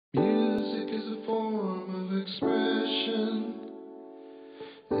expression.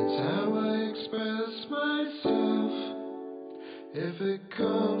 It's how I express myself. If it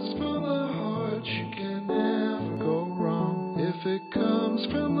comes from the heart, you can never go wrong. If it comes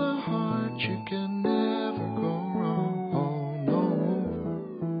from the heart, you can never go wrong. Oh no.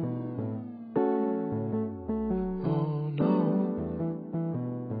 Oh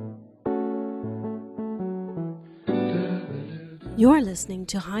no. You're listening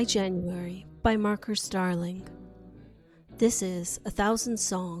to High January by Marker Starling. This is 1,000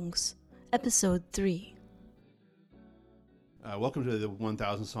 Songs, Episode 3. Welcome to the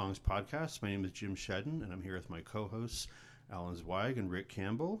 1,000 Songs podcast. My name is Jim Shedden, and I'm here with my co-hosts, Alan Zweig and Rick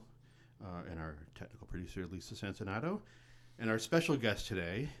Campbell, and our technical producer, Lisa Santanato, and our special guest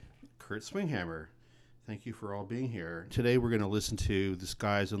today, Kurt Swinghammer. Thank you for all being here. Today we're going to listen to This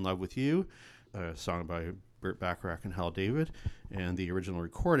Guy's in Love with You, a song by Burt, Bacharach, and Hal David, and the original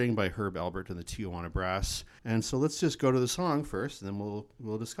recording by Herb Alpert and the Tijuana Brass. And so let's just go to the song first, and then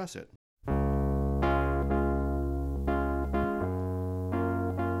we'll discuss it.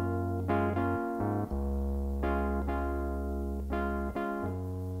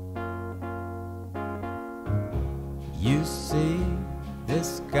 You see,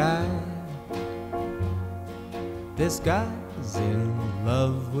 this guy's in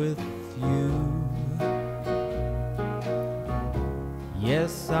love with you.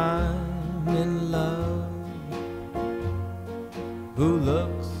 Yes, I'm in love. Who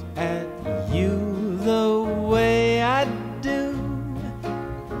looks at you the way I do?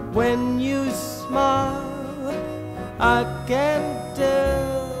 When you smile, I can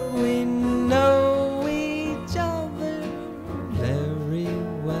tell we know each other very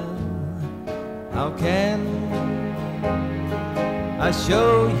well. How can I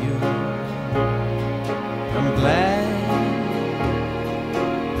show you? I'm glad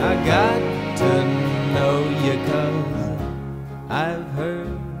I got to know you, 'cause I've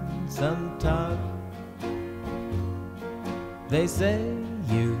heard some talk. They say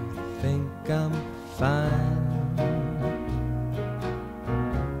you think I'm fine.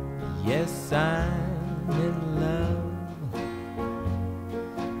 Yes, I'm in love.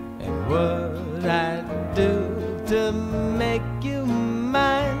 And what I do to make you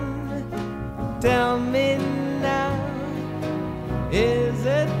mine, tell me now, is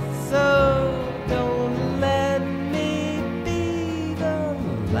it so? Don't let me be the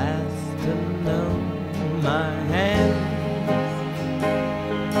last to know. My hands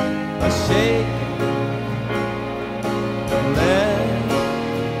are shaking, let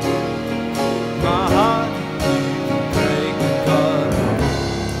my heart break, 'cause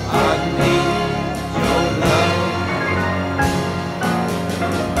I need your love.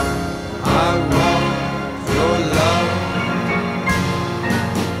 I want your love.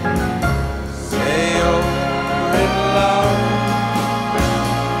 Say you're in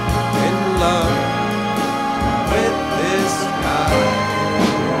love with this guy.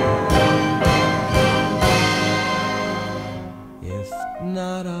 If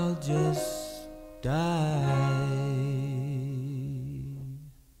not, I'll just die.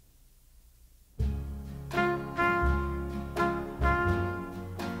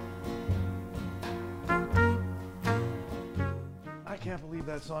 I can't believe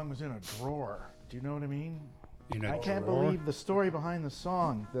that song was in a drawer. Do you know what I mean? I can't believe the story behind the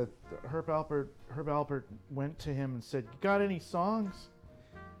song, that Herb Alpert went to him and said, "You got any songs?"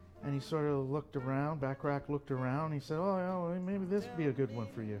 And he sort of looked around. Bacharach looked around. He said, "Oh, yeah, well, maybe this would be a good one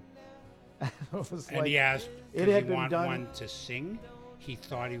for you." And it was And like, he asked, it "Does had he been want done. one to sing?" He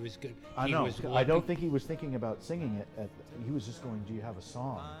thought he was good. I He know. was I don't looking- think he was thinking about singing it. He was just going, "Do you have a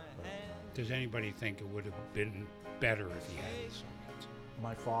song?" Does anybody think it would have been better if he had a song?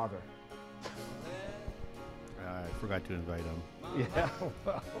 My father. I forgot to invite him. Yeah.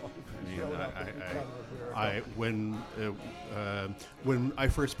 Well, When I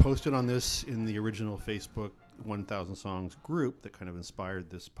first posted on this in the original Facebook 1,000 Songs group that kind of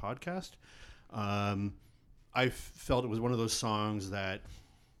inspired this podcast, I felt it was one of those songs that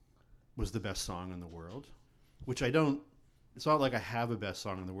was the best song in the world, which I don't. It's not like I have a best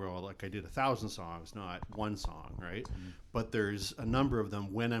song in the world. Like I did 1,000 songs, not one song, right? Mm-hmm. But there's a number of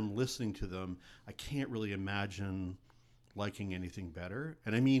them. When I'm listening to them, I can't really imagine liking anything better.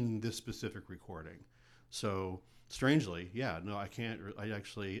 And I mean this specific recording. So strangely, yeah, no, I can't. I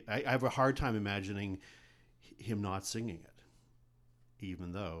have a hard time imagining him not singing it,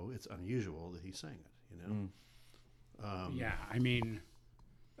 even though it's unusual that he sang it, you know? Yeah, I mean,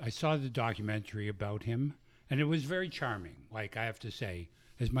 I saw the documentary about him, and it was very charming. Like, I have to say,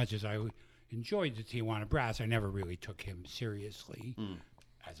 as much as I enjoyed the Tijuana Brass, I never really took him seriously.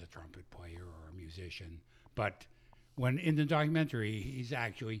 as a trumpet player or a musician. But when in the documentary,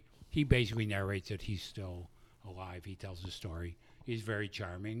 he basically narrates that he's still alive. He tells the story. He's very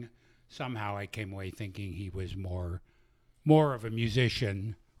charming. Somehow I came away thinking he was more of a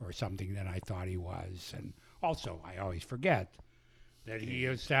musician or something than I thought he was. And also, I always forget that he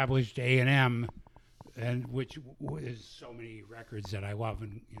established A&M, and which is so many records that I love,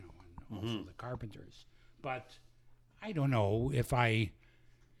 and also the Carpenters. But I don't know if there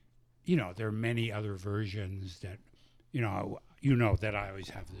are many other versions that, that I always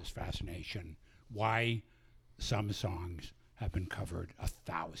have this fascination. Why some songs have been covered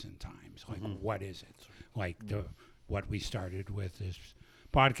 1,000 times. Like, what is it? Like what we started with this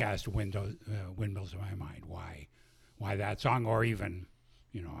podcast, Windmills of My Mind. Why that song? Or even,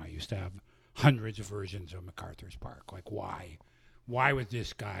 I used to have hundreds of versions of MacArthur's Park. Like, why was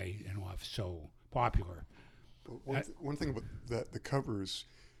this guy in love so popular? One thing about the covers,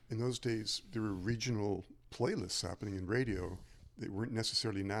 in those days, there were regional playlists happening in radio. They weren't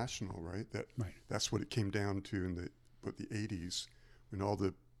necessarily national, right? That's what it came down to in the 80s, when all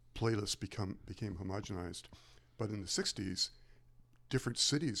the playlists became homogenized. But in the 60s, different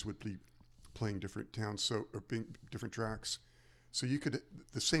cities would be playing different towns, or being different tracks. So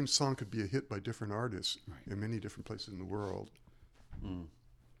the same song could be a hit by different artists in many different places in the world.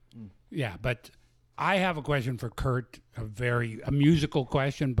 Yeah, but I have a question for Kurt, a musical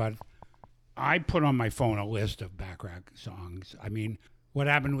question, but I put on my phone a list of Bacharach songs. I mean, what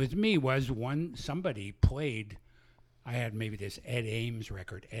happened with me was somebody played, I had maybe this Ed Ames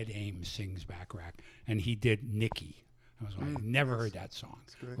record. Ed Ames sings Bacharach, and he did Nikki. I was like, never heard that song.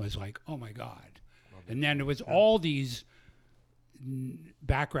 I was like, oh my God. And then there was all these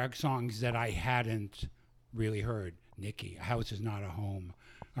Bacharach songs that I hadn't really heard. Nikki, A House Is Not a Home.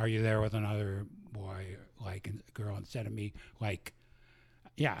 Are You There With Another Boy, like a girl instead of me? Like,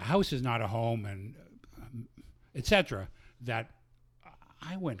 yeah, A House Is Not a Home, and etc. That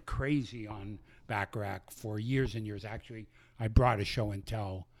I went crazy on Bacharach for years and years. Actually, I brought a show and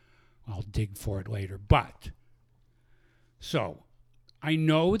tell. I'll dig for it later. But, so, I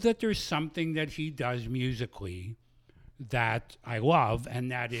know that there's something that he does musically that I love,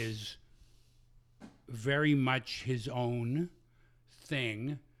 and that is very much his own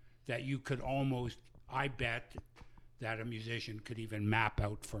thing that you could almost, I bet that a musician could even map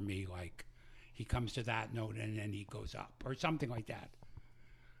out for me, like he comes to that note and then he goes up or something like that.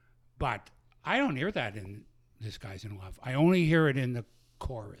 But I don't hear that in This Guy's in Love. I only hear it in the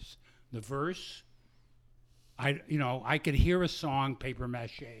chorus. The verse, I could hear a song, Paper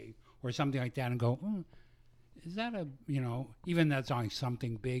Mache or something like that, and go, is that even that song,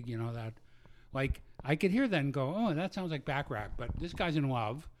 Something Big, that, like, I could hear that and go, oh, that sounds like Bacharach. But This Guy's in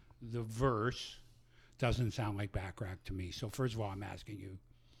Love, the verse doesn't sound like Bacharach to me. So first of all, I'm asking you,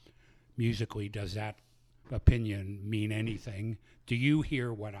 musically, does that opinion mean anything? Do you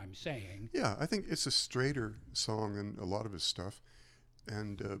hear what I'm saying? Yeah, I think it's a straighter song than a lot of his stuff.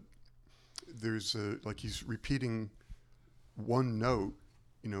 And there's like he's repeating one note,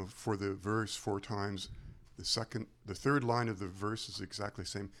 for the verse 4 times. The third line of the verse is exactly the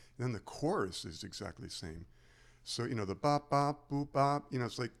same. And then the chorus is exactly the same. So, the bop, bop, boop, bop,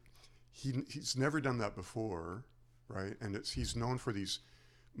 it's like he's never done that before, right? And he's known for these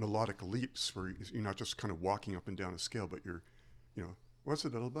melodic leaps where you're not just kind of walking up and down a scale, but you're, what's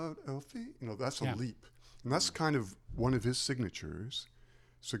it all about, Elfie? That's a leap. And that's kind of one of his signatures.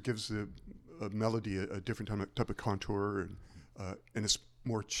 So it gives a melody a different type of contour, and it's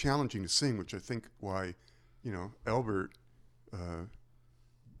more challenging to sing, which I think why, Albert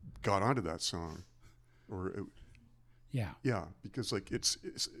got onto that song, yeah, because like it's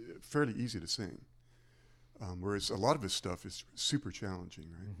fairly easy to sing, whereas a lot of his stuff is super challenging,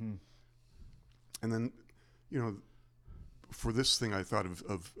 right? Mm-hmm. And then, for this thing, I thought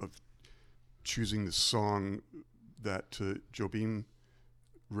of choosing the song that Jobim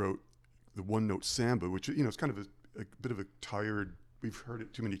wrote, the One Note Samba, which it's kind of a bit of a tired. We've heard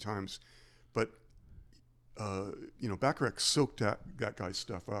it too many times, but Bacharach soaked that guy's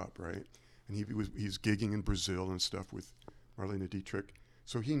stuff up, right? And he's gigging in Brazil and stuff with Marlene Dietrich,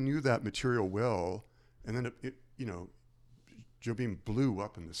 so he knew that material well. And then Jobim blew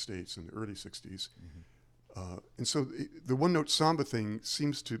up in the States in the early '60s, and so the One Note Samba thing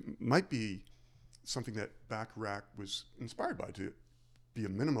might be something that Bacharach was inspired by, to be a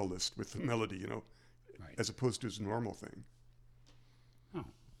minimalist with the melody, right, as opposed to his normal thing. Oh,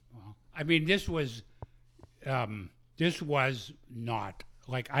 well, I mean, this was not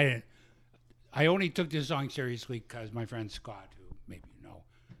like I only took this song seriously because my friend Scott, who maybe you know,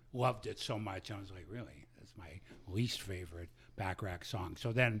 loved it so much. I was like, really, that's my least favorite Bacharach song.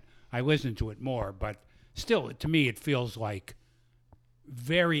 So then I listened to it more, but still, to me, it feels like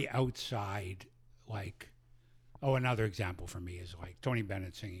very outside. Like, oh, another example for me is like Tony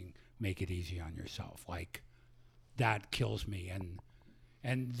Bennett singing "Make It Easy on Yourself." Like, that kills me.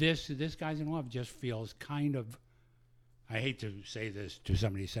 And this Guy's in Love just feels kind of. I hate to say this to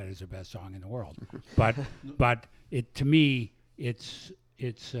somebody who said it's the best song in the world, but it, to me, it's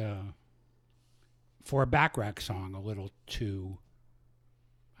for a Bacharach song a little too,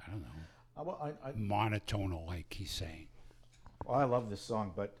 I don't know, Well, monotonal, like he's saying. well, I love this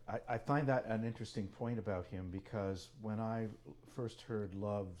song, but I find that an interesting point about him, because when I first heard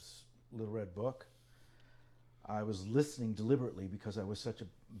Love's Little Red Book, I was listening deliberately because I was such a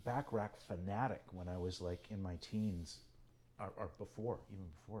Bacharach fanatic when I was like in my teens, or before, even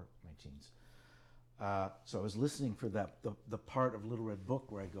before my teens. So I was listening for that the part of Little Red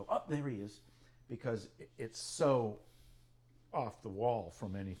Book where I go, oh, there he is, because it's so off the wall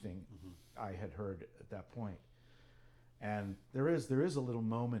from anything I had heard at that point. And there is a little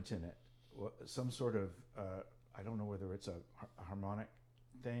moment in it, some sort of I don't know whether it's a harmonic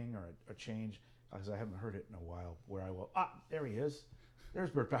thing or a change, because I haven't heard it in a while, where I will, there he is,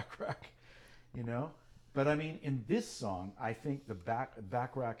 there's Burt Bacharach, you know. But I mean, in this song, I think the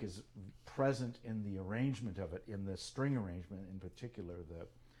Bacharach is present in the arrangement of it, in the string arrangement in particular, the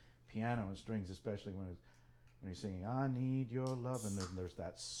piano and strings, especially when he's singing "I Need Your Love," and then there's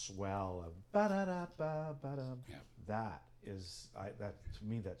that swell of ba da da ba ba da. Yeah. That is, that to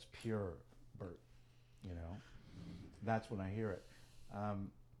me, that's pure Burt. You know, that's when I hear it.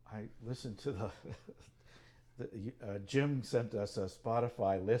 I listened to Jim sent us a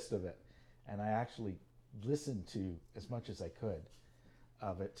Spotify list of it, and I actually listened to as much as I could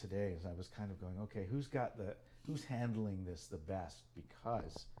of it today, as I was kind of going, okay, who's handling this the best,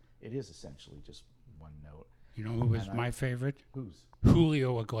 because it is essentially just one note. You know who was my favorite? Whose?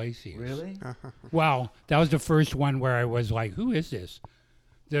 Julio Iglesias. Really? Well, that was the first one where I was like, who is this?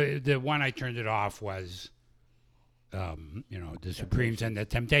 The one I turned it off was, the Supremes and the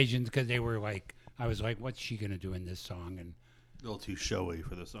Temptations, because they were like, I was like, what's she going to do in this song? And A little too showy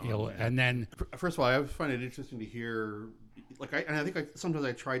for the song. and then First of all, I find it interesting to hear, I think sometimes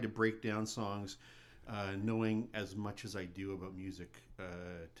I tried to break down songs, knowing as much as I do about music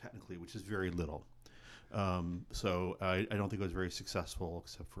technically, which is very little. So I don't think it was very successful,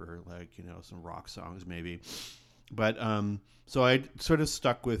 except for some rock songs maybe. But so I sort of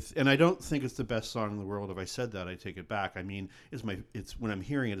stuck with, and I don't think it's the best song in the world. If I said that, I take it back. I mean, it's when I'm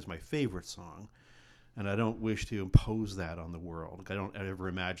hearing it, it's my favorite song. And I don't wish to impose that on the world. I don't ever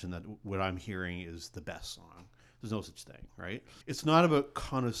imagine that what I'm hearing is the best song. There's no such thing, right? It's not about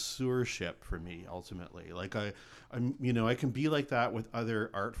connoisseurship for me, ultimately. Like I can be like that with other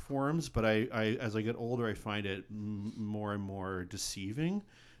art forms, but I as I get older, I find it more and more deceiving.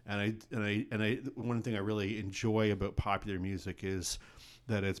 And I one thing I really enjoy about popular music is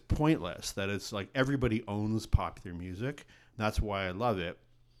that it's pointless. That it's like everybody owns popular music. That's why I love it.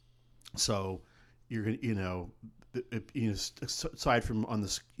 So you're gonna, aside from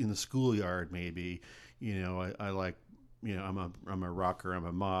in the schoolyard, maybe, I like, I'm a rocker, I'm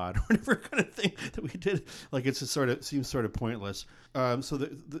a mod, or whatever kind of thing that we did. Like it seems sort of pointless. So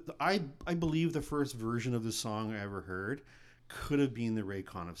I believe the first version of the song I ever heard could have been the Ray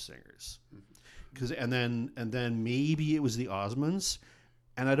Conniff Singers, and then maybe it was the Osmonds.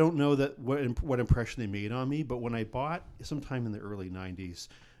 And I don't know what impression they made on me, but when I bought sometime in the early 90s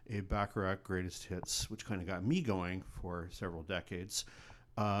a Bacharach Greatest Hits, which kind of got me going for several decades,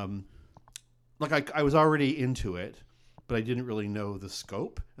 I was already into it, but I didn't really know the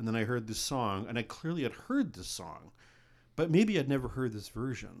scope. And then I heard this song, and I clearly had heard this song, but maybe I'd never heard this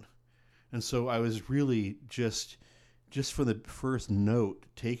version. And so I was really just for the first note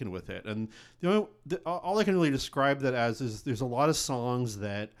taken with it. And all I can really describe that as is there's a lot of songs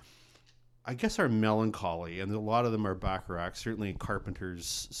that I guess are melancholy, and a lot of them are Bacharach, certainly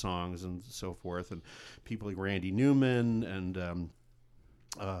Carpenter's songs and so forth, and people like Randy Newman and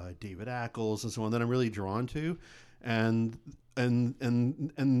David Ackles and so on that I'm really drawn to. And I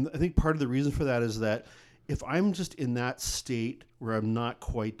think part of the reason for that is that if I'm just in that state where I'm not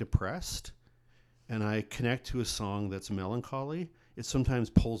quite depressed and I connect to a song that's melancholy, it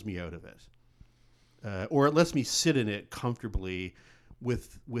sometimes pulls me out of it. Or it lets me sit in it comfortably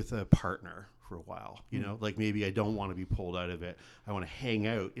with a partner for a while, like maybe I don't want to be pulled out of it. I want to hang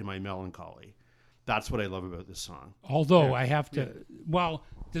out in my melancholy. That's what I love about this song. Although I have to, well,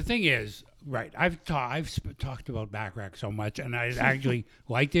 the thing is, right, I've talked about Bacharach so much, and I'd actually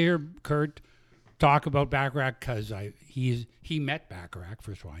like to hear Kurt talk about Bacharach, because he met Bacharach.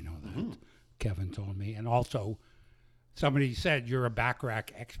 First of all, I know that. Kevin told me. And also, somebody said you're a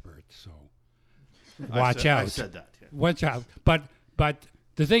Bacharach expert, so watch out. I said that. Yeah. Watch out. But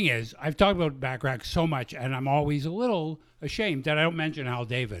the thing is, I've talked about Bacharach so much, and I'm always a little ashamed that I don't mention Hal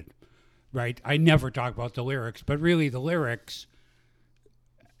David, right? I never talk about the lyrics, but really the lyrics,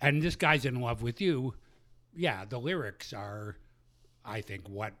 and This Guy's in Love with You, yeah, the lyrics are, I think,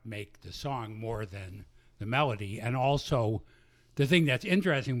 what make the song more than the melody. And also, the thing that's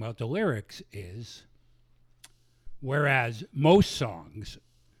interesting about the lyrics is, whereas most songs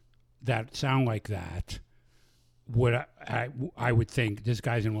that sound like that, would I would think, This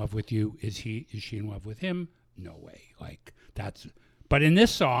Guy's in love with you. Is she in love with him? No way. Like that's. But in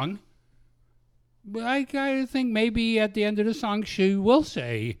this song, I think maybe at the end of the song she will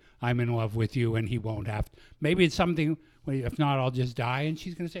say, "I'm in love with you," and he won't have. Maybe it's something. Well, if not, I'll just die. And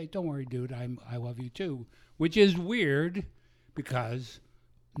she's gonna say, "Don't worry, dude. I love you too," which is weird because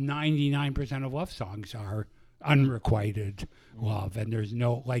 99% of love songs are unrequited love, and there's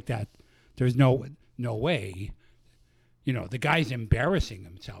no like that. There's no way. You know, the guy's embarrassing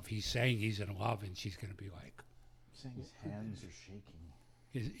himself. He's saying he's in love, and she's going to be like... Saying his hands are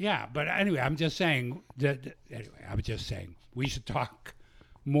shaking. Yeah, but anyway, I'm just saying... we should talk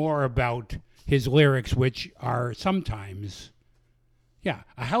more about his lyrics, which are sometimes... Yeah,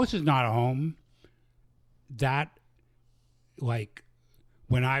 a house is not a home. That, like,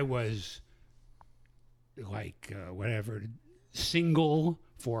 when I was, like, single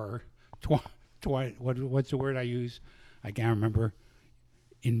for... what's the word I use? I can't remember.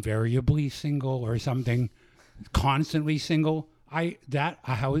 Invariably single or something. Constantly single. A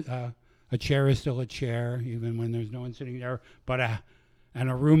chair is still a chair, even when there's no one sitting there.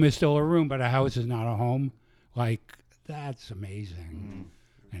 And a room is still a room, but a house is not a home. Like, that's amazing.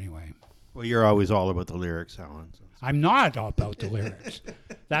 Anyway. Well, you're always all about the lyrics, Alan. So. I'm not all about the lyrics.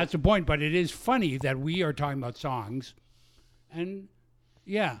 That's the point. But it is funny that we are talking about songs. And,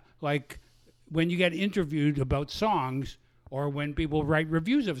 yeah, like... when you get interviewed about songs or when people write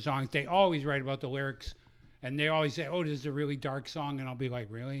reviews of songs, they always write about the lyrics and they always say, oh, this is a really dark song. And I'll be like,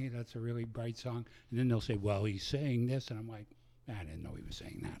 really? That's a really bright song? And then they'll say, well, he's saying this. And I'm like, I didn't know he was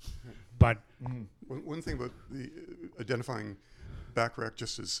saying that. But one thing about the identifying Bacharach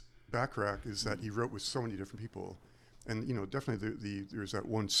just as Bacharach is that he wrote with so many different people. And, you know, definitely there's that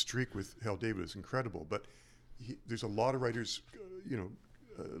one streak with Hal David is incredible. But there's a lot of writers,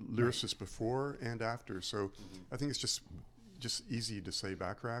 lyricists before and after, so I think it's just easy to say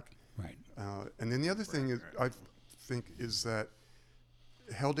Bacharach. Right. And then the other thing I think is that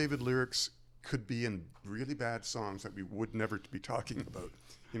Hal David lyrics could be in really bad songs that we would never be talking about.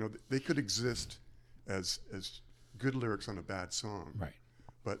 You know, they could exist as good lyrics on a bad song. Right.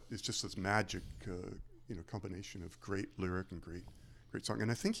 But it's just this magic, combination of great lyric and great song. And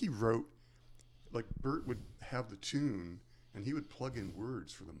I think he wrote, like Burt would have the tune. And he would plug in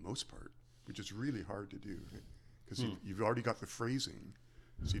words for the most part, which is really hard to do, because you've already got the phrasing,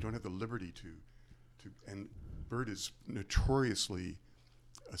 so you don't have the liberty to. And Burt is notoriously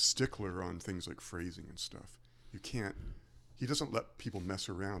a stickler on things like phrasing and stuff. He doesn't let people mess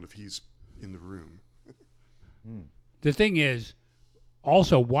around if he's in the room. The thing is,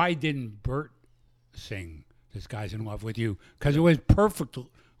 also, why didn't Burt sing This Guy's in Love with You? Because it was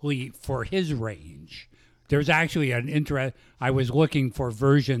perfectly for his range. There's actually an interest. I was looking for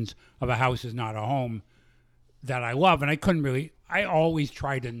versions of A House Is Not a Home that I love, and I couldn't really. I always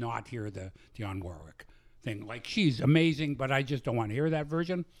try to not hear the Dionne Warwick thing. Like, she's amazing, but I just don't want to hear that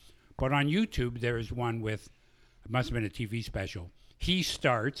version. But on YouTube, there's one with, it must have been a TV special. He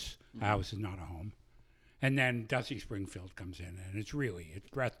starts, A House Is Not a Home, and then Dusty Springfield comes in, and it's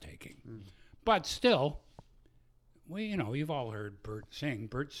breathtaking. But still, you've all heard Burt sing.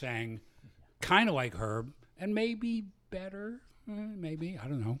 Burt sang kind of like Herb. And maybe better, maybe, I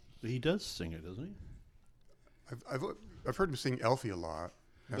don't know. He does sing it, doesn't he? I've heard him sing Elfie a lot.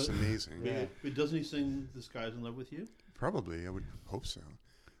 That's amazing. Yeah. But doesn't he sing This Guy's in Love with You? Probably, I would hope so.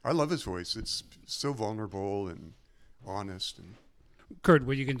 I love his voice. It's so vulnerable and honest. And Kurt,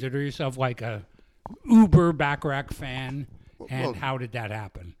 would you consider yourself like a uber Bacharach fan? And how did that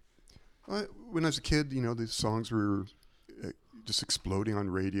happen? When I was a kid, these songs were just exploding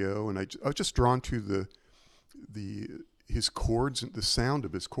on radio, and I was just drawn to his chords and the sound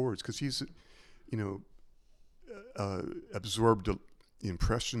of his chords, because he's absorbed the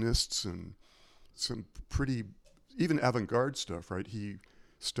Impressionists and some pretty even avant-garde stuff, right? He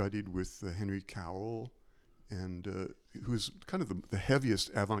studied with Henry Cowell, and who's kind of the heaviest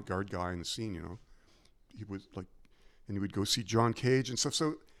avant-garde guy in the scene. He was like, and he would go see John Cage and stuff.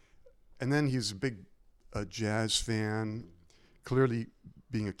 So, and then he's a big jazz fan, clearly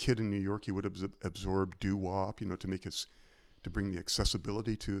being a kid in New York, he would have absorbed doo-wop, to bring the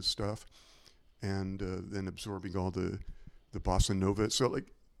accessibility to his stuff, and then absorbing all the bossa nova. So,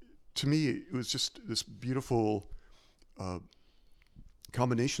 like, to me, it was just this beautiful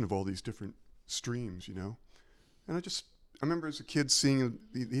combination of all these different streams, And I remember as a kid seeing,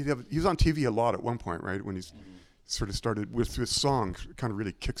 he was on TV a lot at one point, right? When he's sort of started with his songs, kind of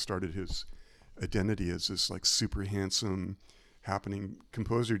really kickstarted his identity as this like super handsome, happening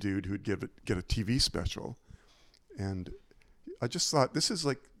composer dude who'd get a TV special. And I just thought, this is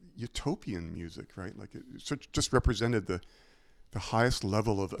like utopian music, right? Like it just represented the highest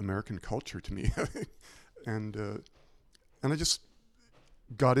level of American culture to me. and I just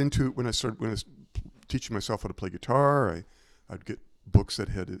got into it when I was teaching myself how to play guitar. I'd get books that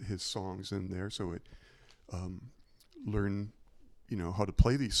had his songs in there, so I'd learn, how to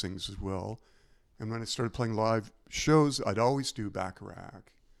play these things as well. And when I started playing live shows, I'd always do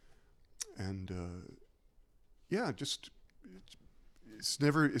Bacharach. And it's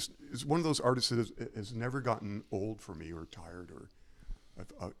one of those artists that has never gotten old for me or tired, or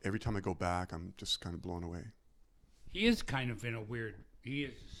every time I go back, I'm just kind of blown away. He is kind of he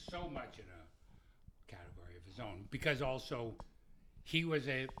is so much in a category of his own, because also he was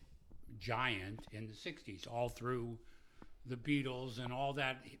a giant in the 60s, all through the Beatles and all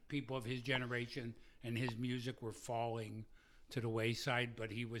that. People of his generation and his music were falling to the wayside,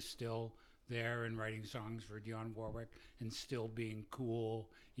 but he was still there and writing songs for Dionne Warwick and still being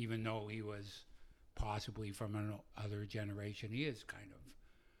cool, even though he was possibly from another generation. He is kind of,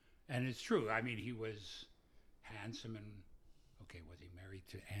 and it's true. I mean, he was handsome and, was he married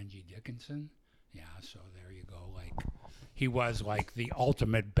to Angie Dickinson? Yeah, so there you go. Like, he was like the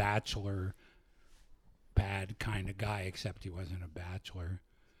ultimate bachelor, bad kind of guy, except he wasn't a bachelor.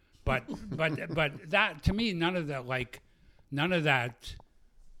 But that, to me, none of that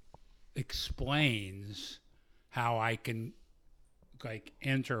explains how I can like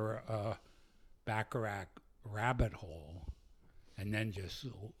enter a Bacharach rabbit hole and then just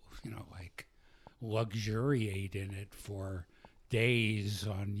like luxuriate in it for days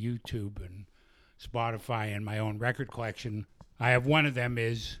on YouTube and Spotify and my own record collection. I have one of them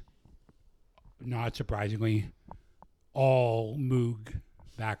is, not surprisingly, all Moog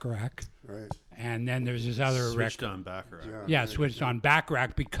Bacharach. Right. And then there's this other Switched record. on Bacharach. Yeah, switched on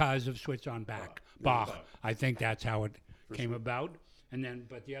Bacharach because of Switched on Bach. I think that's how it came about. And then,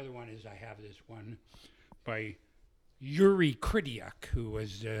 but the other one is, I have this one by Yuri Krydiak, who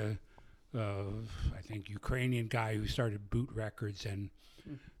was I think Ukrainian guy who started Boot Records and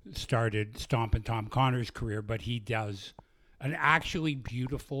started Stompin' Tom Connor's career, but he does an actually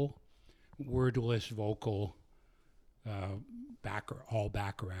beautiful wordless vocal all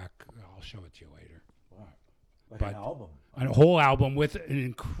Bacharach. I'll show it to you later. Wow. Like But- an album. A whole album with an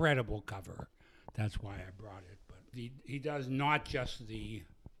incredible cover. That's why I brought it. But he does not just the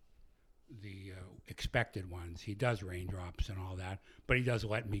expected ones. He does Raindrops and all that, but he does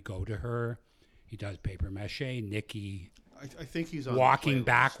Let Me Go to Her. He does Paper Mache, Nikki, I think he's on Walking the playlist.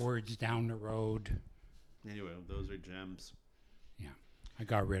 Backwards Down the Road. Anyway, those are gems. Yeah, I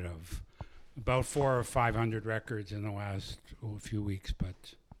got rid of about 400 or 500 records in the last few weeks,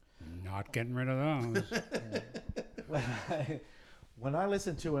 but not getting rid of those. When I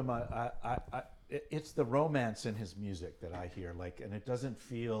listen to him, it's the romance in his music that I hear, and it doesn't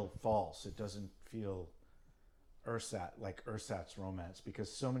feel false. It doesn't feel like Ursat's romance,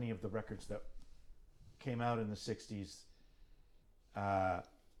 because so many of the records that came out in the 60s,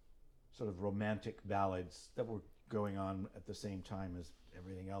 sort of romantic ballads that were going on at the same time as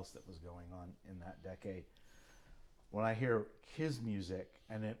everything else that was going on in that decade. When I hear his music,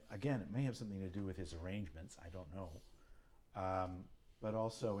 and it may have something to do with his arrangements, I don't know, but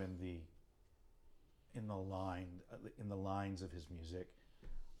also in the lines of his music,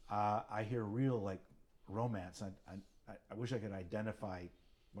 I hear real romance. I wish I could identify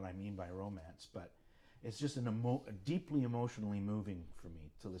what I mean by romance, but it's just a deeply emotionally moving for me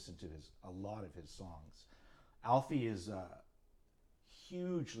to listen to a lot of his songs. Alfie is a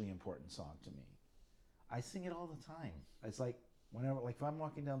hugely important song to me. I sing it all the time. It's like whenever, if I'm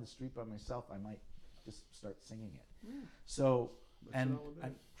walking down the street by myself, I might just start singing it. So, and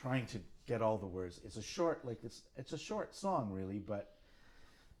I'm trying to get all the words. It's a short, it's a short song really, but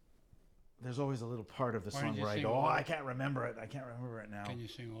there's always a little part of the Why don't song you where I sing go, a oh, little? I can't remember it. I can't remember it now. Can you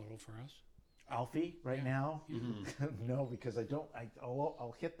sing a little for us? Alfie right now? No, because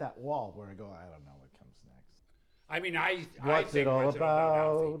I'll hit that wall where I go, I don't know what comes next. I mean, I What's think it all what's it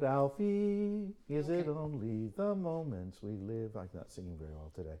all about, Alfie? Is it only the moments we live? I'm not singing very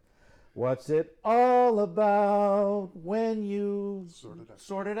well today. What's it all about when you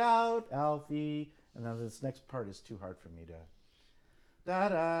sort it out, Alfie? And then this next part is too hard for me to. Da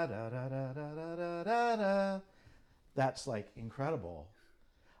da da da da da da da da. That's like incredible.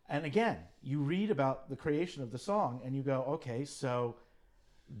 And again, you read about the creation of the song and you go, okay, so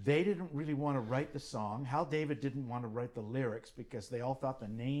they didn't really want to write the song. Hal David didn't want to write the lyrics because they all thought the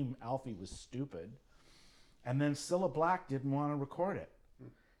name Alfie was stupid. And then Cilla Black didn't want to record it.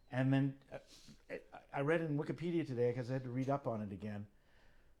 And then I read in Wikipedia today, because I had to read up on it again,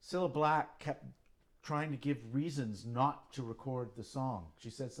 Cilla Black kept trying to give reasons not to record the song. She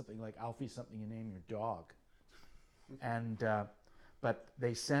said something like, Alfie, something you name your dog. And but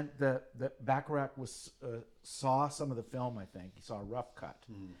they sent the Bacharach saw some of the film, I think. He saw a rough cut.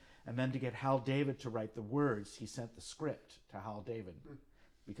 And then to get Hal David to write the words, he sent the script to Hal David,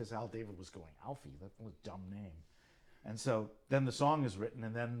 because Hal David was going, Alfie, that was a dumb name. And so then the song is written,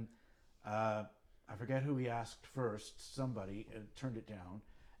 and then I forget who he asked first, somebody turned it down,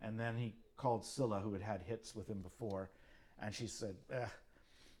 and then he called Cilla, who had had hits with him before, and she said,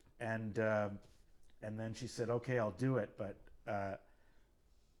 and then she said, okay, I'll do it, but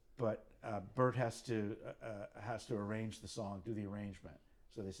Burt has to arrange the song, do the arrangement.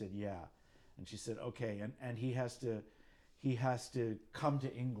 So they said, yeah, and she said, okay, and he has to come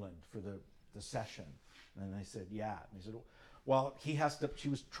to England for the session. And they said, yeah. And they said, well, he has to. She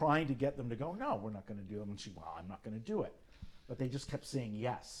was trying to get them to go, no, we're not going to do it. And she, well, I'm not going to do it. But they just kept saying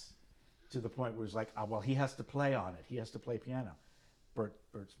yes, to the point where it's like, well, he has to play on it. He has to play piano.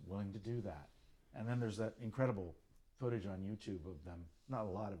 Burt's willing to do that. And then there's that incredible footage on YouTube of them, not a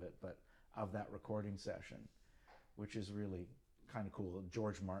lot of it, but of that recording session, which is really kind of cool.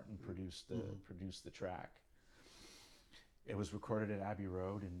 George Martin produced the track. It was recorded at Abbey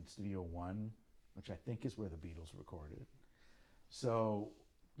Road in Studio One, which I think is where the Beatles recorded. So,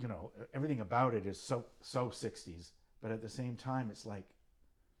 you know, everything about it is so 60s, but at the same time, it's like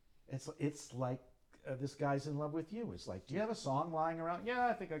This Guy's in Love with You. It's like, do you have a song lying around? Yeah,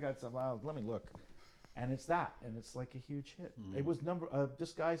 I think I got some. Let me look. And it's that, and it's like a huge hit. It was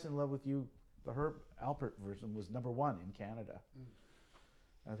This Guy's in Love with You, the Herb Alpert version, was #1 in Canada.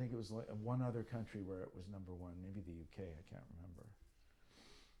 I think it was like one other country where it was #1, maybe the UK. I can't remember.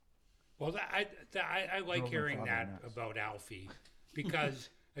 Well, I like hearing that about Alfie, because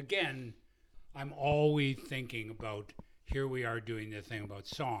again, I'm always thinking about, here we are doing this thing about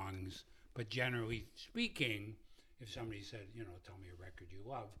songs, but generally speaking, if somebody said, you know, tell me a record you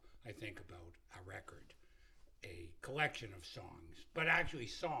love, I think about a record, a collection of songs. But actually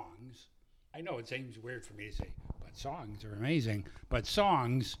songs, I know it seems weird for me to say, but songs are amazing, but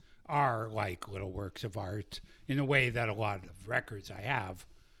songs are like little works of art in a way that a lot of records I have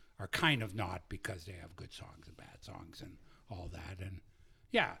are kind of not, because they have good songs and bad songs and all that. And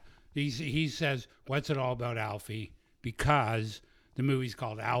yeah, he says, what's it all about, Alfie? Because the movie's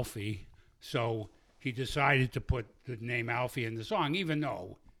called Alfie, so he decided to put the name Alfie in the song, even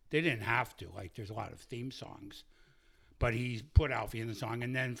though they didn't have to. Like, there's a lot of theme songs, but he put Alfie in the song,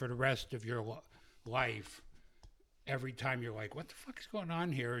 and then for the rest of your life, every time you're like, what the fuck is going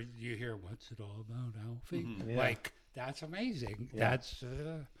on here? You hear, what's it all about, Alfie? Yeah. Like, that's amazing. Yeah. That's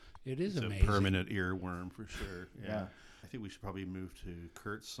it is it's amazing. a permanent earworm for sure. Yeah. I think we should probably move to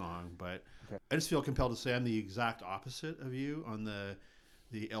Kurt's song, but Okay. I just feel compelled to say I'm the exact opposite of you on the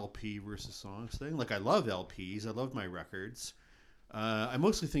LP versus songs thing. Like, I love LPs. I love my records. I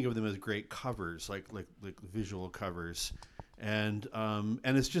mostly think of them as great covers, like visual covers, and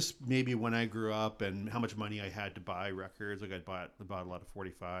it's just maybe when I grew up and how much money I had to buy records. Like, I bought a lot of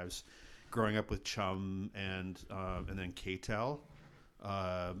 45s, growing up with Chum and then K-Tel,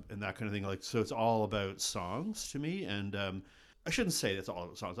 and that kind of thing. Like, so it's all about songs to me, and I shouldn't say that's all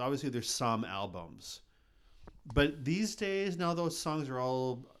about songs. Obviously, there's some albums. But these days, now those songs are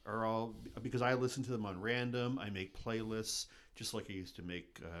all because I listen to them on random. I make playlists just like I used to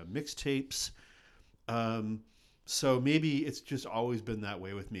make mixtapes. So maybe it's just always been that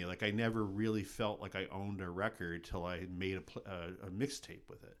way with me. Like, I never really felt like I owned a record till I made a mixtape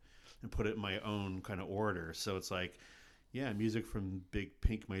with it and put it in my own kind of order. So it's like, yeah, music from Big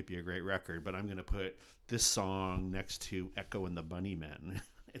Pink might be a great record, but I'm going to put this song next to Echo and the Bunnymen.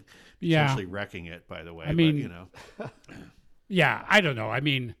 Yeah. Essentially wrecking it, by the way. I mean, but, you know. Yeah, I don't know. I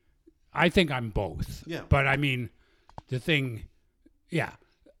mean, I think I'm both. Yeah. But I mean, the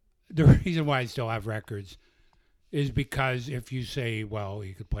reason why I still have records is because if you say, well,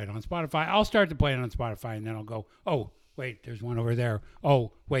 you could play it on Spotify, I'll start to play it on Spotify, and then I'll go, oh, wait, there's one over there.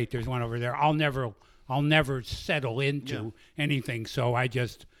 Oh, wait, there's one over there. I'll never settle into anything. So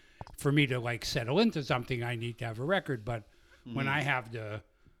for me to like settle into something, I need to have a record. But when I have the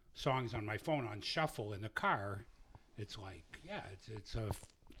songs on my phone on shuffle in the car, it's like, yeah, it's a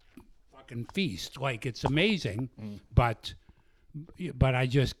fucking feast. Like, it's amazing, but I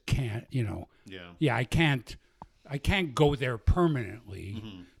just can't, you know. Yeah, I can't go there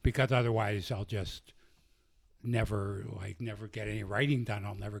permanently because otherwise I'll just never get any writing done.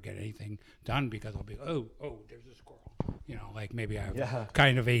 I'll never get anything done because I'll be, oh, there's a squirrel. You know, like maybe I have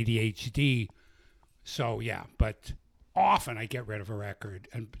kind of ADHD. So, yeah, but often I get rid of a record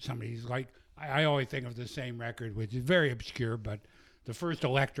and somebody's like, I always think of the same record, which is very obscure, but the first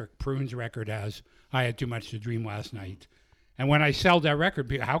Electric Prunes record has I Had Too Much to Dream Last Night. And when I sell that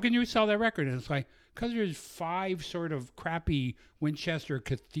record, how can you sell that record? And it's like, because there's 5 sort of crappy Winchester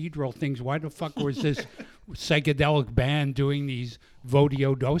Cathedral things. Why the fuck was this psychedelic band doing these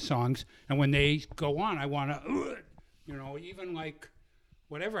Vodio Do songs? And when they go on, I want to, you know, even like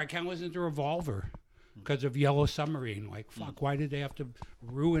whatever. I can't listen to Revolver because of Yellow Submarine. Like, fuck, why did they have to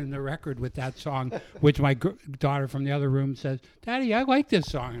ruin the record with that song? Which my daughter from the other room says, Daddy, I like this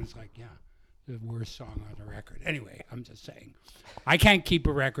song. And it's like, yeah, the worst song on the record. Anyway, I'm just saying. I can't keep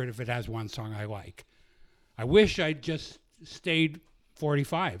a record if it has one song I like. I wish I'd just stayed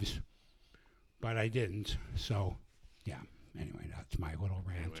 45s, but I didn't. So, yeah. Anyway, that's my little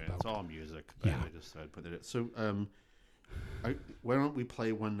rant. Anyway, about it's all music. But I just I'd put it in. So, why don't we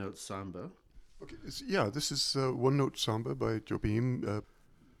play One Note Samba? Okay, this is One Note Samba by Jobim,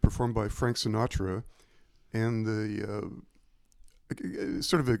 performed by Frank Sinatra. And the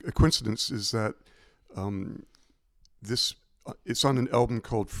sort of a coincidence is that it's on an album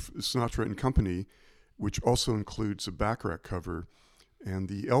called Sinatra and Company, which also includes a Bacharach cover. And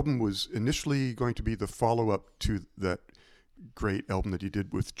the album was initially going to be the follow-up to that great album that he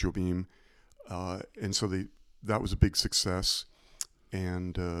did with Jobim. And so that was a big success.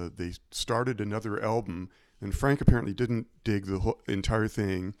 And they started another album. And Frank apparently didn't dig the entire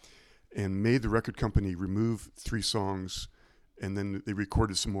thing and made the record company remove 3 songs. And then they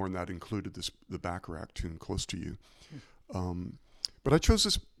recorded some more, and that included the Bacharach tune, Close to You. But I chose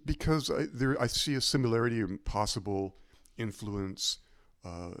this because I see a similarity and possible influence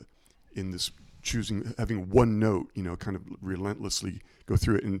in this having one note, you know, kind of relentlessly go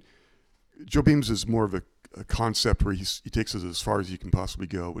through it. And Jobim's is more of a concept where he takes it as far as you can possibly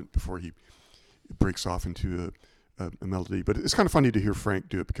go before he breaks off into a melody. But it's kind of funny to hear Frank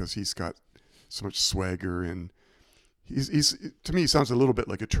do it because he's got so much swagger, and he's to me he sounds a little bit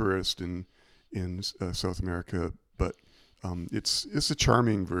like a tourist in South America, but it's a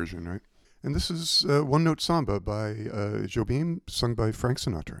charming version, right? And this is One Note Samba by Jobim, sung by Frank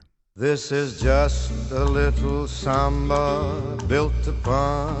Sinatra. This is just a little samba built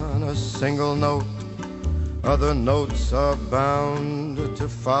upon a single note. Other notes are bound to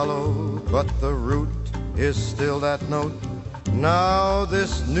follow, but the root is still that note. Now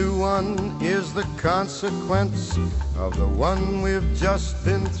this new one is the consequence of the one we've just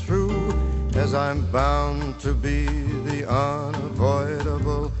been through, as I'm bound to be the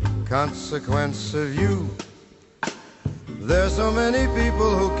unavoidable consequence of you. There's so many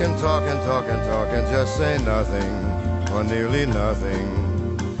people who can talk and talk and talk and just say nothing, or nearly nothing.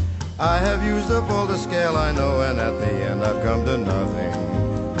 I have used up all the scale I know, and at the end I've come to nothing,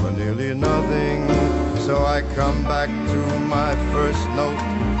 or nearly nothing. So I come back to my first note,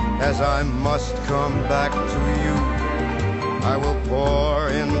 as I must come back to you. I will pour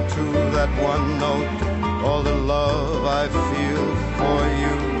into that one note all the love I feel for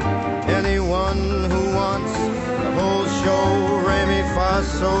you. Anyone who wants the whole show, re mi fa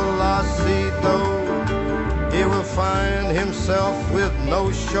sol la si do, he will find himself with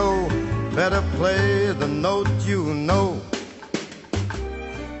no show. Better play the note you know.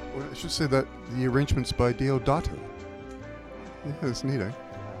 Well, I should say that the arrangement's by Deodato. Yeah, that's neat, eh?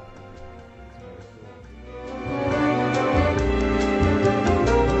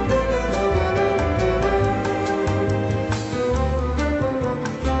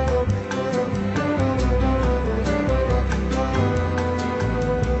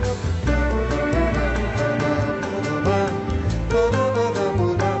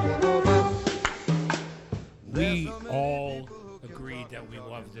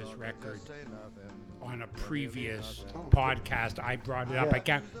 On a previous podcast, I brought it up. I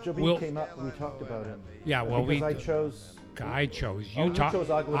can't. Jobim came up. We talked about him. Yeah, well, I chose. I chose. You chose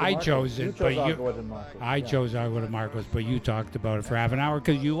Agua de I Marcos. chose it, but Agua de Marcos. I chose Agua de Marcos, but you talked about it for half an hour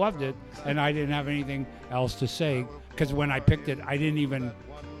because you loved it, and I didn't have anything else to say. Because when I picked it, I didn't even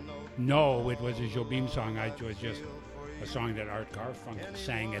know it was a Jobim song. It was just a song that Art Garfunkel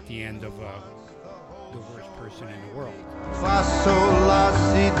sang at the end of The Worst Person in the World. Fa sol la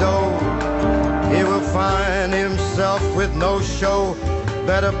si do, he will find himself with no show.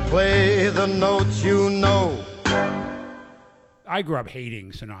 Better play the notes you know. I grew up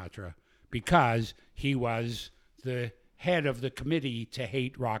hating Sinatra because he was the head of the committee to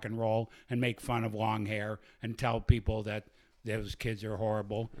hate rock and roll and make fun of long hair and tell people that those kids are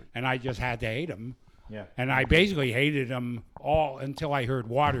horrible. And I just had to hate him. Yeah. And I basically hated him all until I heard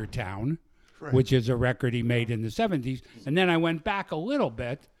Watertown, which is a record he made in the 70s. And then I went back a little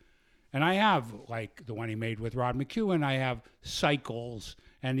bit, and I have, like, the one he made with Rod McEwen. I have Cycles,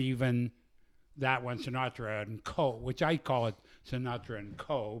 and even that one, Sinatra and Co., which I call it Sinatra and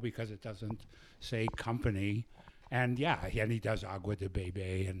Co. because it doesn't say company. And, yeah, and he does Agua de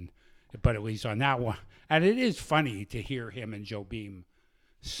Bebe, but at least on that one. And it is funny to hear him and Joe Beam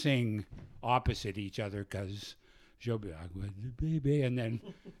sing opposite each other because Joe Beam, Agua de Bebe, and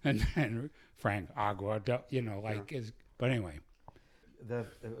then Frank, Agua, but anyway.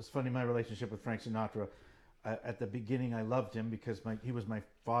 It was funny, my relationship with Frank Sinatra. At the beginning, I loved him because he was my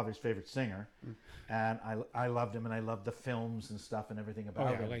father's favorite singer, and I loved him, and I loved the films and stuff and everything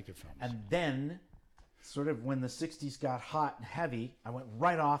about him. I like the films. And then, sort of when the 60s got hot and heavy, I went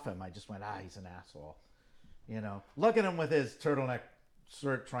right off him. I just went, he's an asshole. Look at him with his turtleneck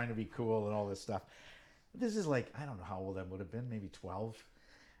shirt trying to be cool and all this stuff. This is like, I don't know how old I would have been, maybe 12.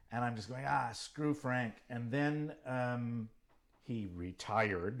 And I'm just going, screw Frank. And then he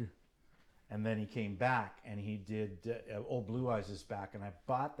retired. And then he came back and he did Old Blue Eyes is Back. And I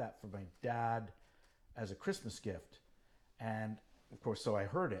bought that for my dad as a Christmas gift. And of course, so I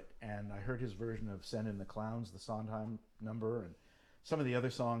heard it. And I heard his version of Send in the Clowns, the Sondheim number, and some of the other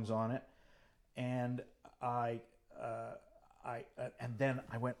songs on it. And and then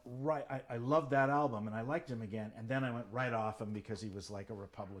I went right, I loved that album and I liked him again. And then I went right off him because he was like a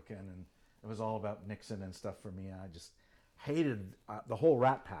Republican and it was all about Nixon and stuff for me. And I just hated the whole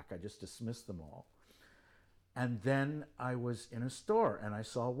Rat Pack. I just dismissed them all. And then I was in a store and I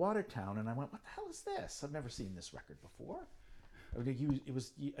saw Watertown and I went, what the hell is this? I've never seen this record before. It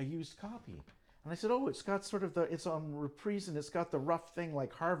was a used copy. And I said, it's got sort of it's on reprise and it's got the rough thing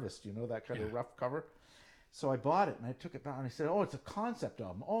like Harvest, that kind of rough cover. So I bought it and I took it back and I said, it's a concept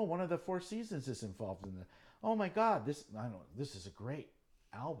album. One of the Four Seasons is involved in it. Oh my God, this is a great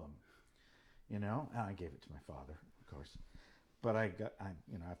album, And I gave it to my father, of course. But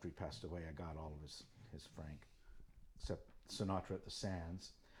after he passed away, I got all of his Frank, except Sinatra at the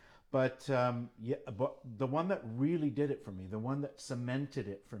Sands. But but the one that really did it for me, the one that cemented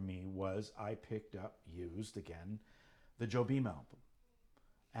it for me was I picked up, used again, the Joe Beam album.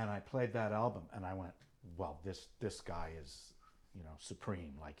 And I played that album and I went, well, this guy is,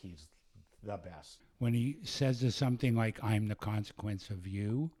 supreme. Like he's the best. When he says something like, I'm the consequence of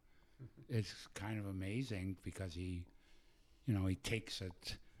you, it's kind of amazing because he takes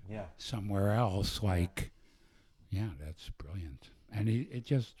it somewhere else. Like, that's brilliant. And it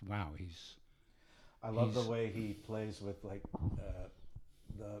just, wow, I love the way he plays with like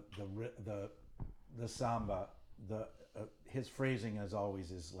the samba. His phrasing, as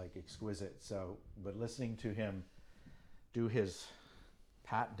always, is like exquisite. So, but listening to him do his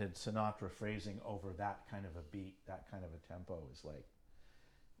patented Sinatra phrasing over that kind of a beat, that kind of a tempo, is like,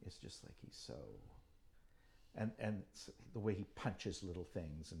 it's just like he's so. And the way he punches little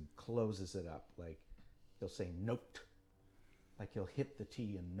things and closes it up, like he'll say note, like he'll hit the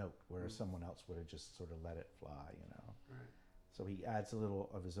T in note, whereas someone else would have just sort of let it fly, Right. So he adds a little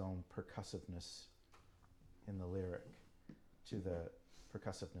of his own percussiveness in the lyric to the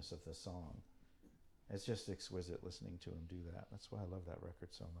percussiveness of the song. It's just exquisite listening to him do that. That's why I love that record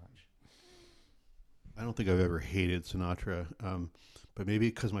so much. I don't think I've ever hated Sinatra, but maybe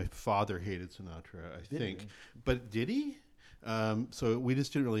because my father hated Sinatra, I think. But did he? So we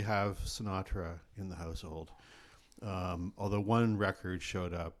just didn't really have Sinatra in the household. Although one record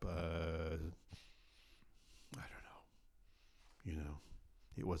showed up, I don't know,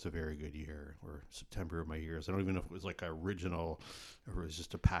 it was a very good year, or September of my years. I don't even know if it was like an original or it was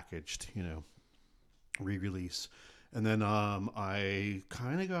just a packaged, re-release. And then I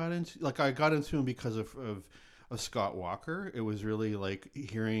kind of got into him because of Scott Walker. It was really like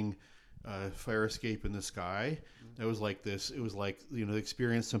hearing Fire Escape in the Sky. It was like this. It was like, the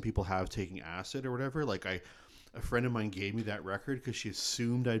experience some people have taking acid or whatever. Like a friend of mine gave me that record because she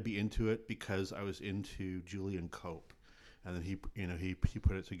assumed I'd be into it because I was into Julian Cope. And then he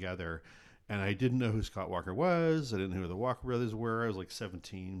put it together. And I didn't know who Scott Walker was. I didn't know who the Walker Brothers were. I was like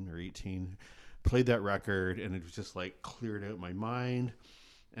 17 or 18. Played that record and it was just like cleared out my mind.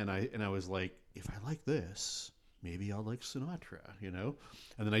 And I was like, if I like this, maybe I'll like Sinatra, And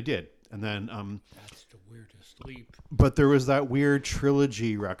then I did. And then that's the weirdest leap. But there was that weird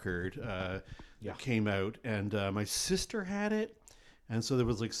trilogy record that came out, and my sister had it, And so there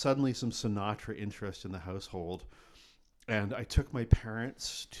was like suddenly some Sinatra interest in the household. And I took my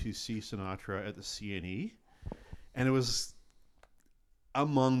parents to see Sinatra at the CNE. And it was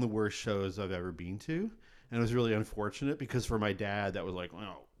among the worst shows I've ever been to. And it was really unfortunate because for my dad, that was like,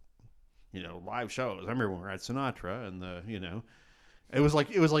 well, live shows. I remember when we were at Sinatra and it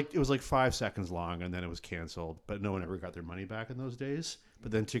was like 5 seconds long and then it was canceled, but no one ever got their money back in those days.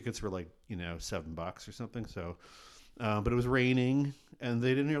 But then tickets were like, $7 or something. So, but it was raining and they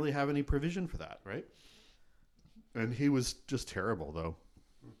didn't really have any provision for that. Right. And he was just terrible though.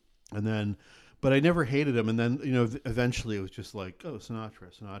 And then, but I never hated him. And then, eventually it was just like, oh,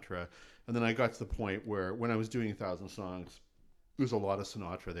 Sinatra. And then I got to the point where when I was doing 1,000 Songs, there's a lot of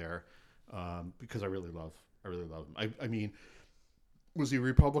Sinatra there because I really love him. I mean, was he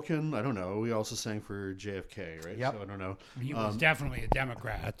Republican? I don't know. He also sang for JFK, right? Yep. So I don't know. He was definitely a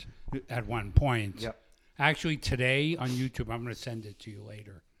Democrat at one point. Yep. Actually, today on YouTube, I'm going to send it to you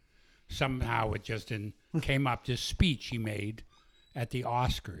later. Somehow it just came up, this speech he made at the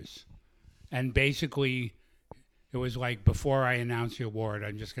Oscars. And basically, it was like, before I announce the award,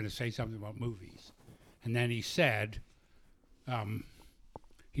 I'm just going to say something about movies. And then he said,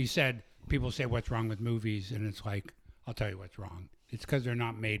 people say, what's wrong with movies? And it's like, I'll tell you what's wrong. It's because they're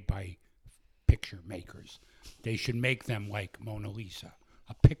not made by picture makers. They should make them like Mona Lisa,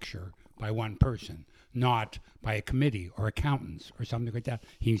 a picture by one person, not by a committee or accountants or something like that.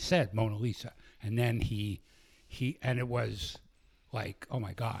 He said Mona Lisa. And then and it was like, oh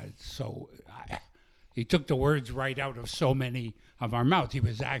my God. So he took the words right out of so many of our mouths. He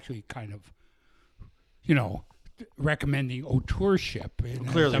was actually kind of, recommending auteurship.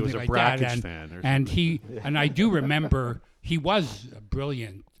 Clearly, he was a like Brackage fan. And I do remember he was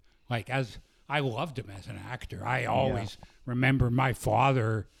brilliant. Like, as I loved him as an actor. I always remember my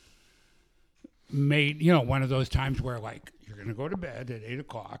father made, one of those times where, like, you're going to go to bed at 8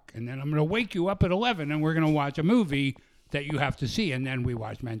 o'clock, and then I'm going to wake you up at 11, and we're going to watch a movie that you have to see. And then we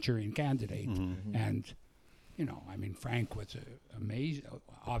watched Manchurian Candidate. Mm-hmm. And, Frank was amazing,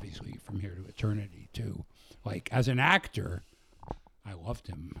 obviously, From Here to Eternity, too. Like, as an actor, I loved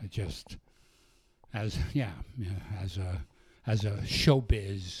him. I just, as a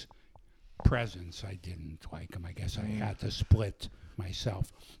showbiz presence, I didn't like him. I guess I had to split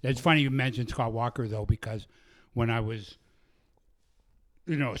myself. It's funny you mentioned Scott Walker, though, because when I was,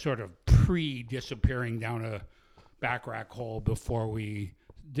 sort of pre-disappearing down a Bacharach hole before we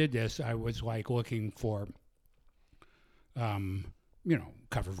did this, I was like looking for,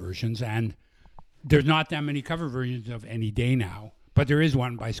 cover versions, and there's not that many cover versions of Any Day Now, but there is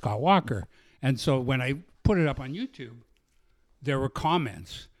one by Scott Walker. And so when I put it up on YouTube, there were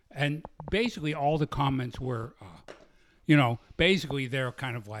comments, and basically all the comments were, basically they're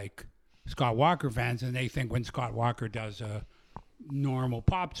kind of like Scott Walker fans, and they think when Scott Walker does a normal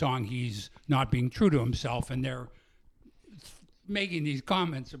pop song, he's not being true to himself, and they're making these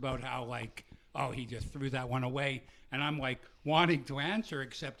comments about how, like, oh, he just threw that one away. And I'm like wanting to answer,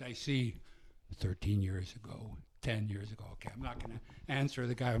 except I see 13 years ago, 10 years ago. Okay, I'm not going to answer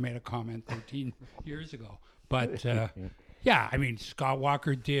the guy who made a comment 13 years ago. But, Scott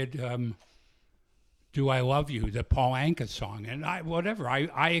Walker did Do I Love You, the Paul Anka song. And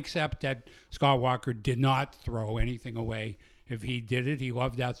I accept that Scott Walker did not throw anything away. If he did it, he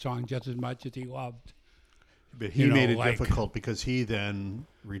loved that song just as much as he loved. But he made it difficult because he then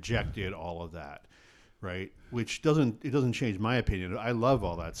rejected all of that. Right, which doesn't change my opinion. I love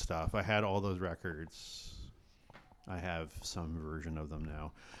all that stuff. I had all those records. I have some version of them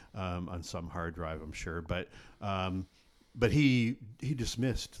now on some hard drive, I'm sure. But he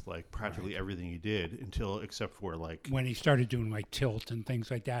dismissed like practically everything he did except for like when he started doing like Tilt and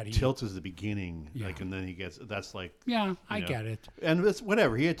things like that. Tilt is the beginning, and then he gets that's I get it. And it's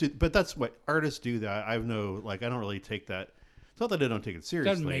whatever he had to, but that's what artists do. That I don't really take that. It's not that I don't take it seriously.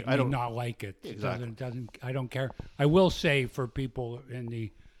 Doesn't make me not like it. Exactly. It doesn't. I don't care. I will say for people in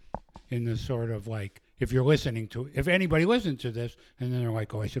the sort of like, if anybody listens to this and then they're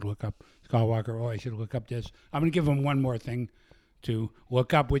like, oh, I should look up Scott Walker. Oh, I should look up this. I'm going to give them one more thing to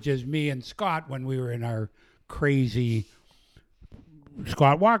look up, which is me and Scott when we were in our crazy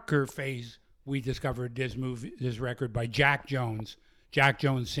Scott Walker phase. We discovered this record by Jack Jones. Jack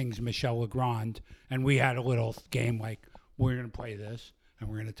Jones sings Michel Legrand, and we had a little game like, we're going to play this, and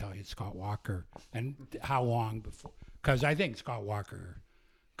we're going to tell you it's Scott Walker, and how long before. Because I think Scott Walker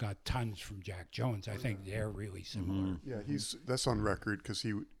got tons from Jack Jones. I think they're really similar. Yeah, that's on record because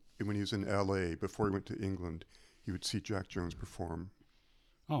when he was in L.A., before he went to England, he would see Jack Jones perform.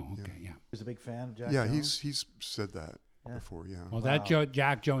 Oh, okay, yeah. He was a big fan of Jack Jones? Yeah, he's said that before, yeah. Well, that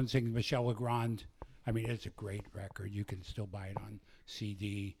Jack Jones sings Michel Legrand, I mean, it's a great record. You can still buy it on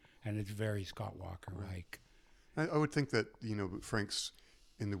CD, and it's very Scott Walker-like. I would think that, Frank's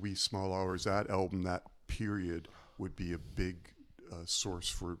In the Wee Small Hours, that album, that period, would be a big source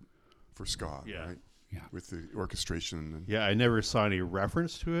for Scott, Yeah. right? Yeah. With the orchestration. And Yeah, I never saw any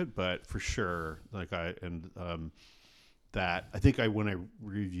reference to it, but for sure, that I think when I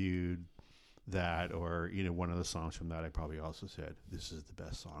reviewed that, or one of the songs from that, I probably also said this is the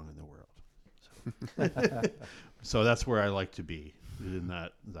best song in the world. So that's where I like to be, in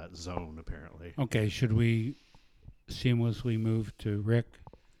that zone, apparently. Okay, should we seamlessly move to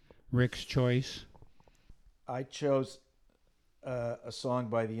Rick's choice? I chose a song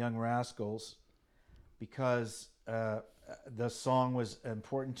by the Young Rascals because the song was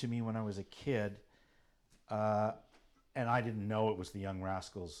important to me when I was a kid, and I didn't know it was the Young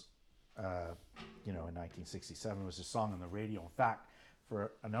Rascals. In 1967, it was a song on the radio. In fact,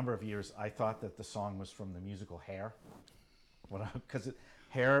 for a number of years, I thought that the song was from the musical Hair. Because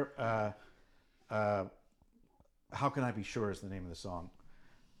Hair, How Can I Be Sure is the name of the song.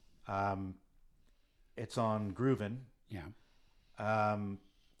 It's on Groovin'. Yeah.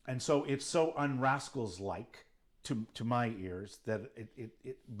 And so it's so un-Rascals-like to my ears that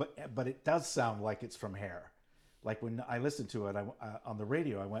but it does sound like it's from Hair. Like when I listened to it on the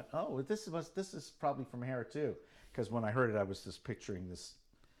radio, I went, "Oh, this is probably from Hair too." Because when I heard it, I was just picturing this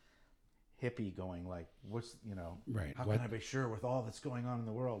hippie going like, "What's Right. How can I be sure with all that's going on in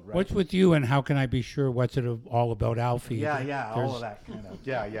the world?" Right? What's with you, and how can I be sure? What's it all about, Alfie? Yeah, all of that kind of.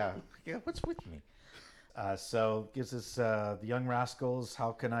 Yeah. What's with me? So gives us the Young Rascals.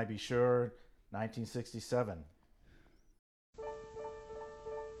 How Can I Be Sure? 1967.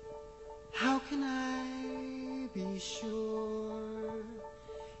 How can I be sure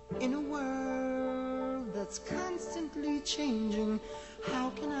in a world that's constantly changing?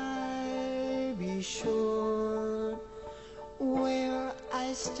 How can I be sure where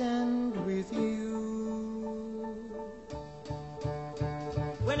I stand with you?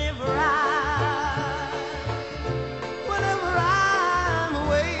 Whenever I'm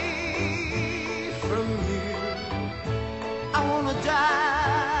away from you, I wanna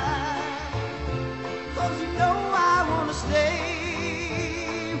die, 'cause I wanna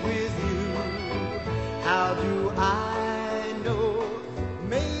stay with you. How do I know?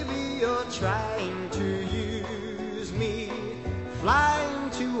 Maybe you're trying to use me. Flying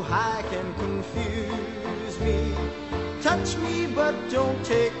too high can confuse me. Touch me, but don't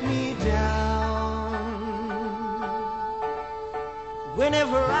take me down.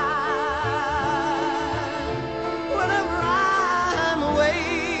 Whenever I'm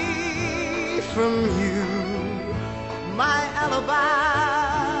away from you, my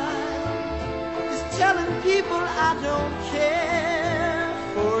alibi is telling people I don't care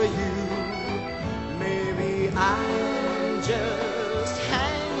for you. Maybe I'm just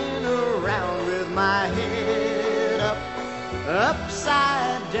hanging around with my head up,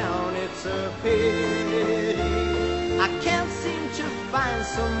 upside down. It's a pity I can't seem to find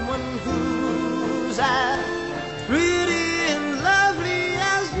someone who's as pretty and lovely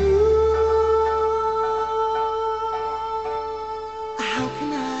as you. How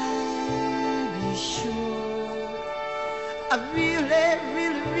can I be sure? I really,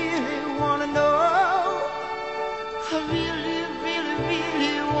 really, really wanna know. I really, really,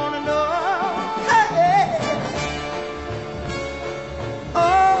 really wanna know. Hey.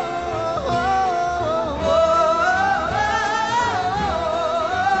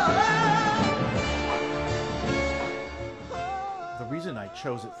 The reason I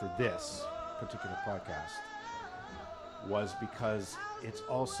chose it for this particular podcast was because it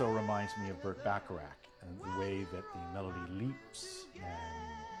also reminds me of Burt Bacharach and the way that the melody leaps and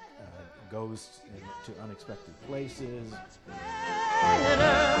goes to unexpected places. I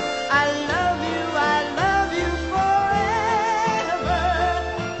love you forever.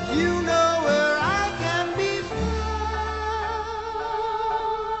 You know where I can be found.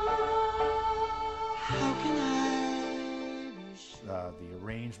 How can I be sure? The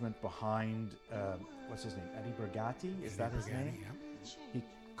arrangement behind, what's his name? Eddie Brigati? Is that his name? Yeah. He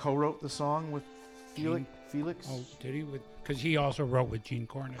co-wrote the song with Felix. Oh, did he? Because he also wrote with Gene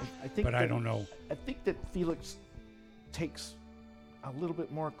Cornett. But I don't know. I think that Felix takes a little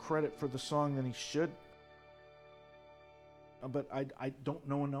bit more credit for the song than he should. But I don't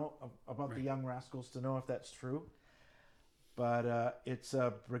know about the Young Rascals to know if that's true. But it's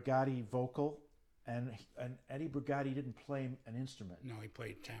a Brigati vocal, and Eddie Brigati didn't play an instrument. No, he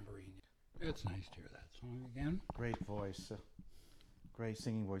played tambourine. It's nice to hear that song again. Great voice, great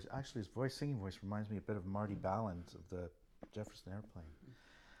singing voice. Actually, his singing voice reminds me a bit of Marty Ballin's of the Jefferson Airplane.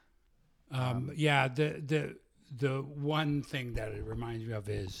 Yeah, the the one thing that it reminds me of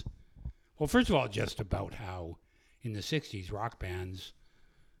is, well, first of all, just about how in the 60s rock bands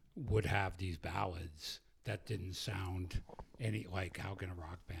would have these ballads that didn't sound any like, how can a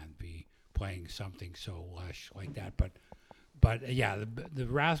rock band be playing something so lush like that? But yeah, the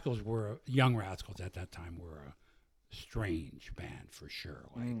Rascals were, Young Rascals at that time were a strange band for sure.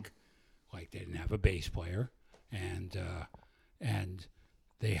 Like they didn't have a bass player, and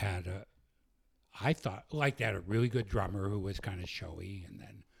they had I thought, like, they had a really good drummer who was kind of showy, and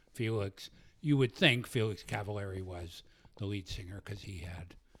then Felix, you would think Felix Cavallari was the lead singer because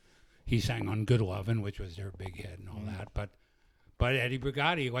he sang on Good Lovin', which was their big hit and all that. But Eddie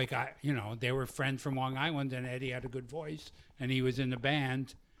Brigati, like, they were friends from Long Island, and Eddie had a good voice, and he was in the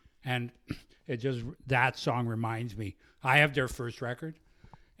band, and that song reminds me. I have their first record,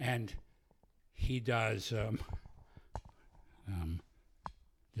 and he does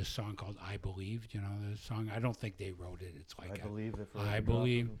this song called "I Believe." You know the song. I don't think they wrote it. It's like I believe that. I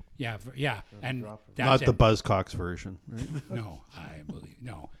believe. Yeah, and that's Not the it. Buzzcocks version. Right? No, I believe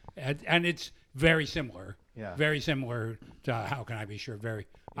no, and it's very similar. Yeah. Very similar to How Can I Be Sure. Very.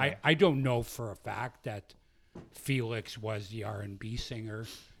 Yeah. I don't know for a fact that Felix was the R&B singer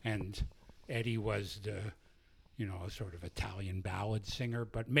and Eddie was the, sort of Italian ballad singer,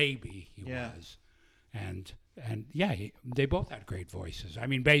 but maybe he was. And yeah, they both had great voices. I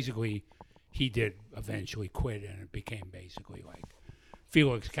mean, basically, he did eventually quit, and it became basically like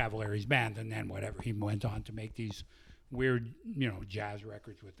Felix Cavallari's band, and then whatever. He went on to make these weird, jazz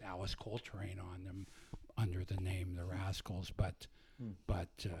records with Alice Coltrane on them under the name The Rascals. But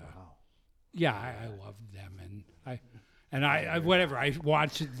yeah, I loved them, and I whatever. I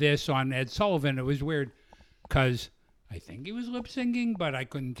watched this on Ed Sullivan. It was weird because I think he was lip syncing, but I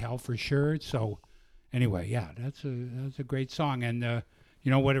couldn't tell for sure. So. Anyway, yeah, that's a great song, and you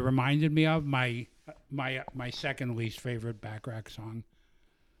know what it reminded me of? My second least favorite Bacharach song,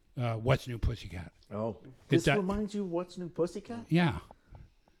 "What's New Pussycat." Oh, this reminds you of What's New Pussycat? Yeah.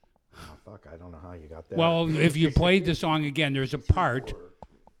 Oh, fuck, I don't know how you got that. Well, if you played the song again, there's a part.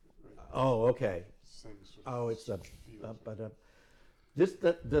 Oh, okay. Oh, it's the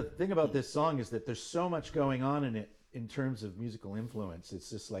thing about this song is that there's so much going on in it in terms of musical influence. It's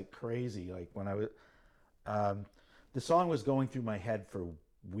just like crazy. Like when I was. The song was going through my head for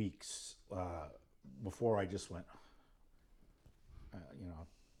weeks before I just went,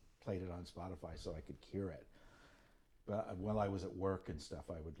 played it on Spotify so I could hear it. But while I was at work and stuff,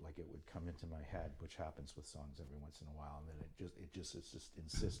 it would come into my head, which happens with songs every once in a while, and then it's just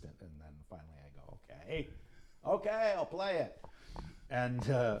insistent, and then finally I go, okay, I'll play it,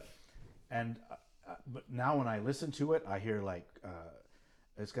 but now when I listen to it, I hear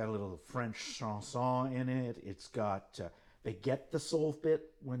it's got a little French chanson in it. It's got, they get the soul bit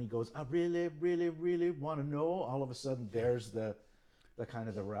when he goes, I really, really, really want to know. All of a sudden, there's the kind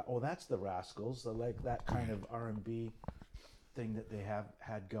of that's the Rascals, that kind of R&B thing that they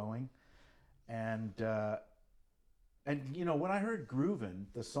had going. And when I heard Groovin',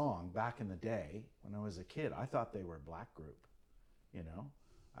 the song, back in the day, when I was a kid, I thought they were a black group,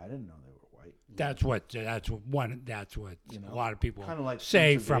 I didn't know they were white. That's what a lot of people kind of like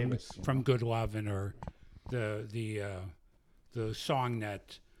say Spencer from Davis, Good Lovin', or the song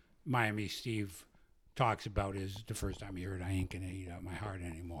that Miami Steve talks about is the first time he heard "I Ain't Gonna Eat Out My Heart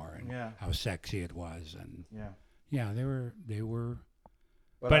Anymore" and how sexy it was, and they were.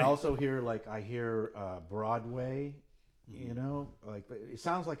 But I also hear Broadway, it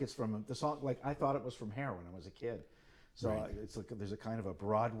sounds like it's from the song. Like I thought it was from Hair when I was a kid. So right. It's like there's a kind of a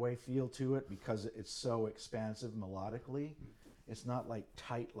Broadway feel to it because it's so expansive melodically. It's not like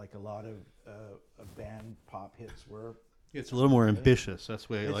tight like a lot of band pop hits were. It's a little more ambitious. That's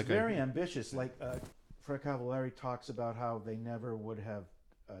the way it's very ambitious. Like Fred Cavallari talks about how they never would have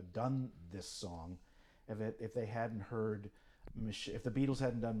done this song if they hadn't heard if the Beatles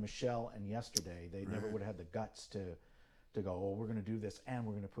hadn't done Michelle and Yesterday. They never would have had the guts to go, oh, we're going to do this and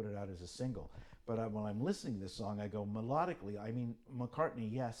we're going to put it out as a single. But when I'm listening to this song, I go melodically. I mean, McCartney,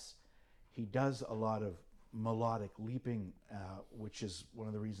 yes, he does a lot of melodic leaping, which is one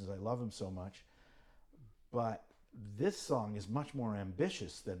of the reasons I love him so much. But this song is much more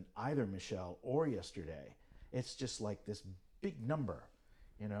ambitious than either Michelle or Yesterday. It's just like this big number,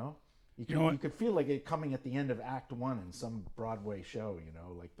 You could feel like it coming at the end of Act 1 in some Broadway show,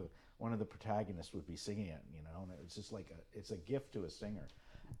 like one of the protagonists would be singing it, and it's just like it's a gift to a singer.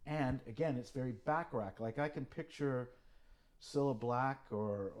 And again, it's very Bacharach. Like I can picture Cilla Black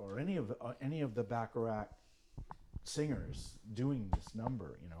or any of the Bacharach singers doing this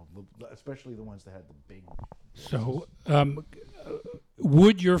number, especially the ones that had the big voices. So,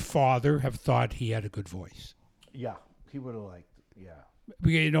 would your father have thought he had a good voice? Yeah, he would have liked. Yeah.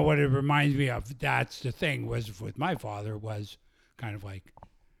 You know what it reminds me of? That's the thing was with my father was kind of like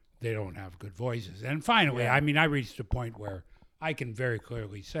they don't have good voices. And finally, Yeah. I mean, I reached a point where I can very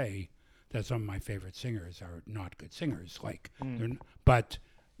clearly say that some of my favorite singers are not good singers. Like, but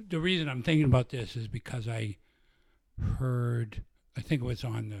the reason I'm thinking about this is because I heard, I think it was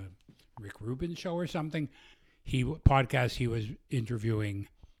on the Rick Rubin show or something. He was interviewing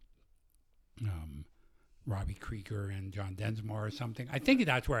Robbie Krieger and John Densmore or something. I think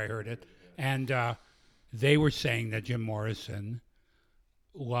that's where I heard it. And they were saying that Jim Morrison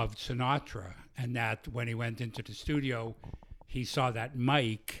loved Sinatra and that when he went into the studio, he saw that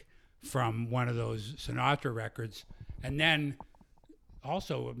mic from one of those Sinatra records. And then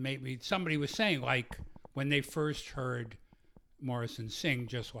also maybe somebody was saying, like, when they first heard Morrison sing,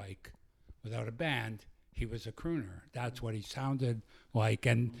 just like without a band, he was a crooner. That's what he sounded like.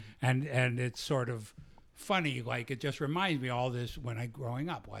 And it's sort of funny, like it just reminds me all this when I growing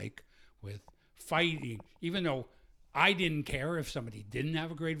up, like with fighting, even though I didn't care if somebody didn't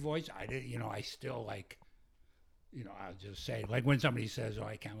have a great voice, I did, I still like, I'll just say, like when somebody says, oh,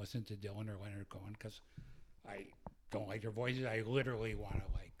 I can't listen to Dylan or Leonard Cohen because I don't like their voices, I literally want to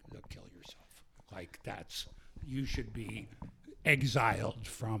like kill yourself. Like you should be exiled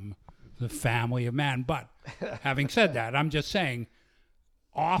from the family of man. But having said that, I'm just saying,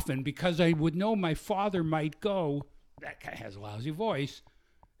 often because I would know my father might go, that guy has a lousy voice.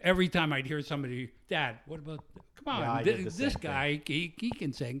 Every time I'd hear somebody, Dad, what about, come on, I did the this same guy, he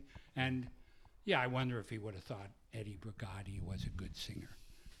can sing. And yeah, I wonder if he would have thought Eddie Brigati was a good singer.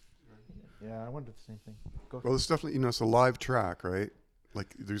 Yeah, I wondered the same thing. Go Well, it's definitely, it's a live track, right?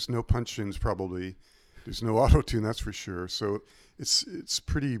 Like, there's no punch-ins probably. There's no auto-tune, that's for sure. So it's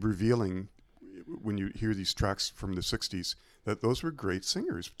pretty revealing when you hear these tracks from the 60s that those were great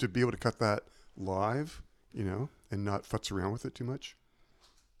singers. To be able to cut that live, and not futz around with it too much.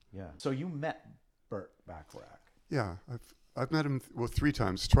 Yeah. So you met Burt Bacharach. Yeah, I've met him 3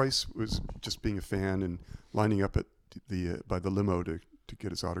 times. Twice was just being a fan and lining up at by the limo to get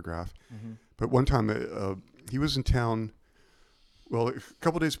his autograph. Mm-hmm. But one time he was in town. Well, a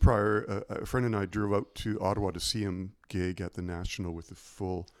couple days prior, a friend and I drove out to Ottawa to see him gig at the National with the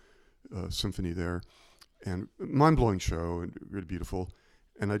full symphony there, and mind-blowing show and really beautiful.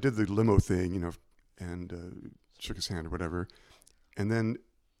 And I did the limo thing, and shook his hand or whatever. And then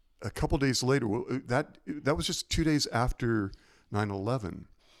a couple days later, that was just 2 days after 9/11,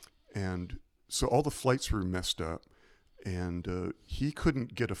 and so all the flights were messed up, and he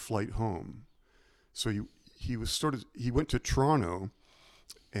couldn't get a flight home. So he went to Toronto,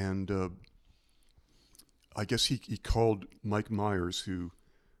 and I guess he called Mike Myers, who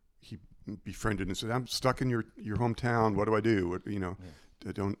he befriended, and said, "I'm stuck in your hometown. What do I do?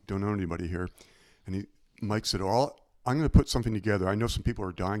 I don't know anybody here." And Mike said, "Oh, I'm going to put something together. I know some people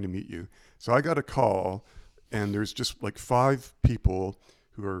are dying to meet you." So I got a call, and there's just like 5 people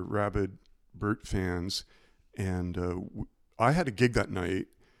who are rabid Burt fans, and I had a gig that night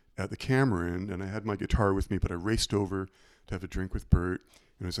at the Cameron, and I had my guitar with me, but I raced over to have a drink with Burt.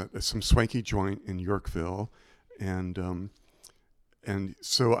 It was at some swanky joint in Yorkville, and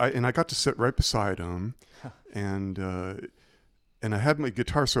so I got to sit right beside him, and I had my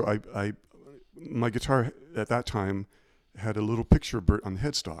guitar. So my guitar at that time had a little picture of Burt on the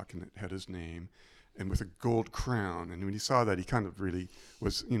headstock, and it had his name, and with a gold crown. And when he saw that, he kind of really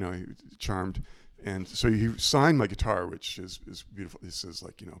was, charmed. And so he signed my guitar, which is beautiful. It says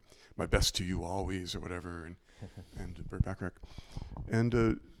like, my best to you always, or whatever, and Burt Bacharach.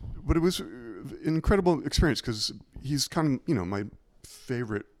 And but it was an incredible experience because he's kind of, my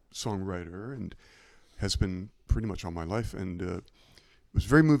favorite songwriter and has been pretty much all my life. And it was a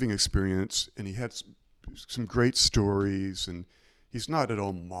very moving experience. And he had some great stories, and he's not at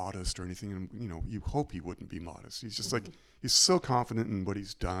all modest or anything. And, you hope he wouldn't be modest. He's just like, he's so confident in what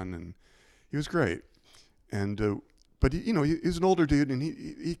he's done, and he was great. And but he's an older dude, and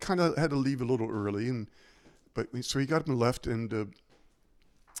he kind of had to leave a little early, so he got up and left. And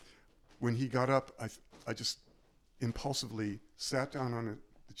when he got up, I just impulsively sat down on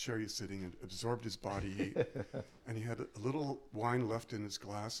the chair he was sitting and absorbed his body heat. And he had a little wine left in his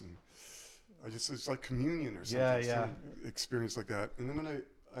glass, and it's like communion or something. Yeah. Some experience like that. And then when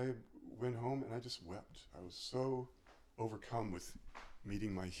I went home, and I just wept. I was so overcome with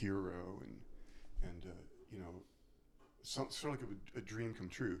meeting my hero, and sort of like a dream come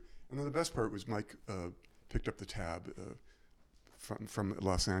true. And then the best part was Mike picked up the tab from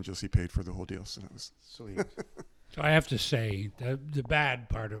Los Angeles. He paid for the whole deal, so that was Sweet. So I have to say, the bad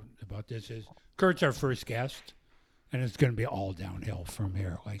part about this is Kurt's our first guest, and it's going to be all downhill from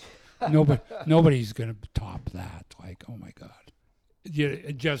here. Like nobody's going to top that. Like, oh my God. Yeah,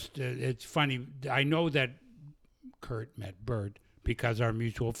 it's funny. I know that Kurt met Burt because our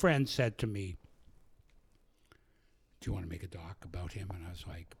mutual friend said to me, do you want to make a doc about him? And I was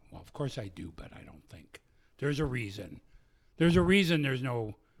like, well, of course I do, but I don't think. There's a reason. There's a reason there's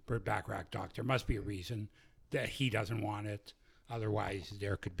no Burt Bacharach doc. There must be a reason that he doesn't want it. Otherwise,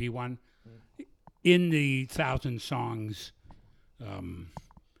 there could be one. In the 1,000 Songs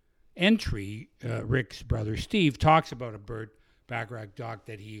entry, Rick's brother Steve talks about a Burt Bacharach doc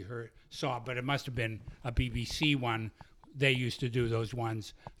that he saw, but it must have been a BBC one. They used to do those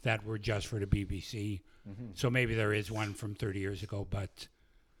ones that were just for the BBC. Mm-hmm. So maybe there is one from 30 years ago, but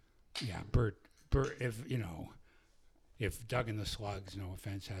yeah, Burt, if Doug and the Slugs, no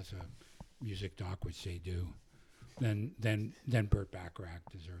offense, has a music doc, which they do, then Burt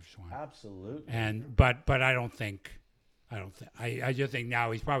Bacharach deserves one. Absolutely. But I don't think, I just think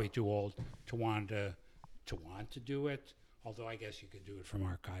now he's probably too old to want to do it. Although I guess you could do it from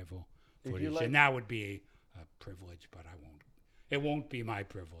archival footage, and that would be a privilege, but I won't. It won't be my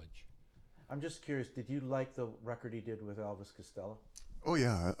privilege. I'm just curious, did you like the record he did with Elvis Costello? Oh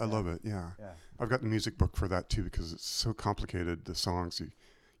yeah, I love it. Yeah. I've got the music book for that too because it's so complicated. The songs you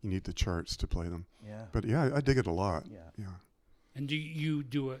need the charts to play them. Yeah. But yeah, I dig it a lot. Yeah. And do you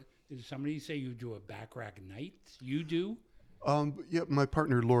do did somebody say you do a Bacharach night? You do? Yeah, my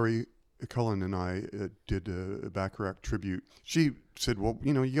partner Lori Cullen and I did a Bacharach tribute. She said, "Well,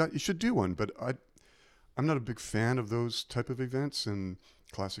 you should do one," but I'm not a big fan of those type of events and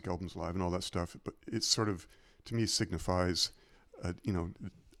classic albums live and all that stuff. But it sort of, to me, signifies,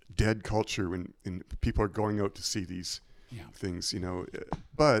 dead culture when people are going out to see these things.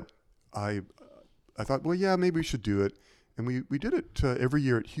 But I thought, well, yeah, maybe we should do it, and we did it every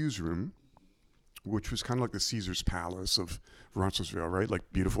year at Hughes Room, which was kind of like the Caesar's Palace of Roncesvalles, right? Like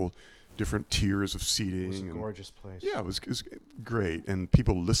beautiful. Different tiers of seating. It was a gorgeous place. Yeah, it was great. And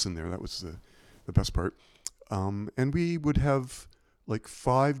people listened there. That was the best part. And we would have like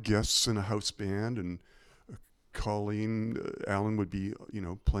 5 guests in a house band, and Colleen Allen would be,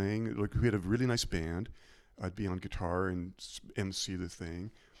 playing. Like we had a really nice band. I'd be on guitar and MC the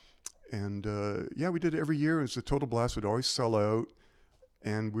thing. And we did it every year. It was a total blast. We'd always sell out.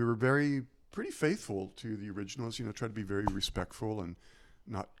 And we were pretty faithful to the originals, try to be very respectful and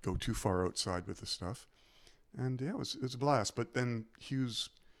not go too far outside with the stuff. And yeah, it was a blast. But then Hughes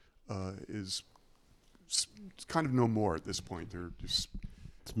is kind of no more at this point. They're just...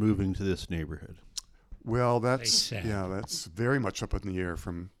 It's moving to this neighborhood. Well, that's very much up in the air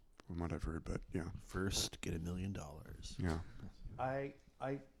from what I've heard, but yeah. First, get $1 million. Yeah. I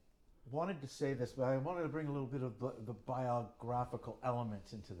wanted to say this, but I wanted to bring a little bit of the biographical element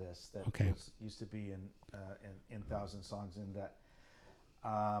into this that used to be in 1,000 Songs, in that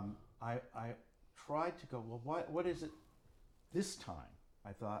I tried to go, well, what is it this time?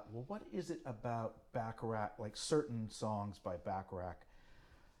 I thought, well, what is it about Bacharach, like certain songs by Bacharach,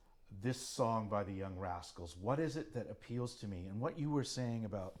 this song by the Young Rascals, what is it that appeals to me? And what you were saying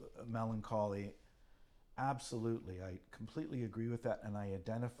about melancholy, absolutely, I completely agree with that, and I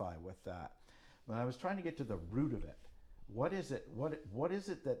identify with that. But I was trying to get to the root of it. What is it? What is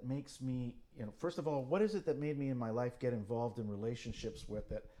it that makes me, first of all, what is it that made me in my life get involved in relationships with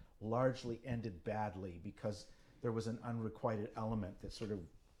that largely ended badly because there was an unrequited element that sort of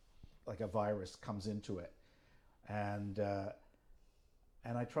like a virus comes into it. And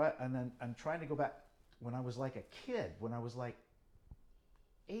I'm trying to go back when I was like a kid, when I was like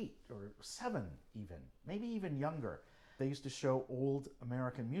 8 or 7 even, maybe even younger. They used to show old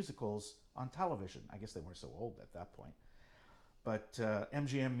American musicals on television. I guess they weren't so old at that point. But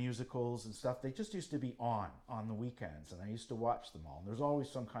MGM musicals and stuff, they just used to be on the weekends, and I used to watch them all. And there's always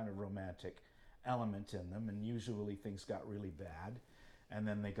some kind of romantic element in them, and usually things got really bad, and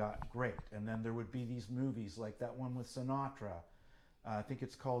then they got great. And then there would be these movies like that one with Sinatra. I think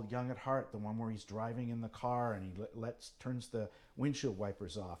it's called Young at Heart, the one where he's driving in the car and he turns the windshield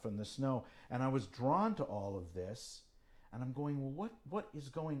wipers off in the snow. And I was drawn to all of this, and I'm going, well, what is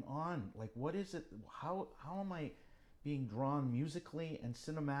going on? Like, what is it? How am I being drawn musically and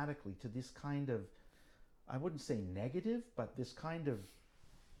cinematically to this kind of, I wouldn't say negative, but this kind of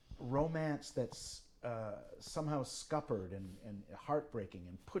romance that's somehow scuppered and heartbreaking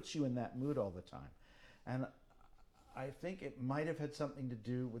and puts you in that mood all the time. And I think it might have had something to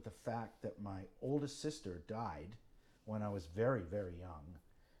do with the fact that my oldest sister died when I was very, very young,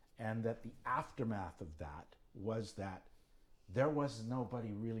 and that the aftermath of that was that there was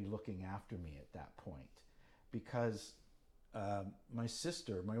nobody really looking after me at that point, because my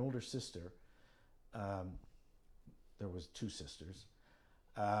older sister, there was two sisters.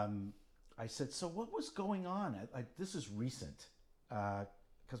 I said, so what was going on? This is recent,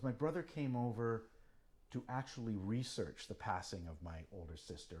 because my brother came over to actually research the passing of my older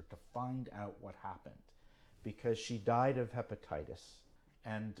sister to find out what happened, because she died of hepatitis,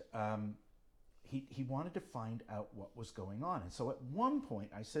 and he wanted to find out what was going on. And so at one point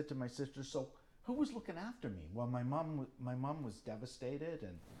I said to my sister, so who was looking after me? Well, my mom was devastated,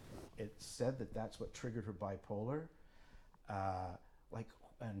 and it said that that's what triggered her bipolar.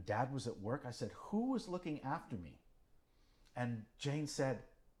 And Dad was at work. I said, who was looking after me? And Jane said,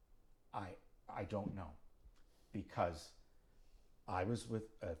 I don't know, because I was with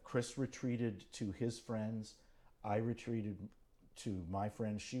Chris retreated to his friends. I retreated to my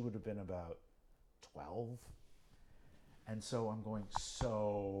friends. She would have been about 12. And so I'm going,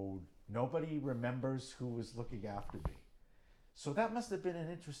 so nobody remembers who was looking after me. So that must have been an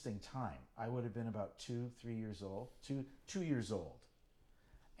interesting time. I would have been about 2 years old.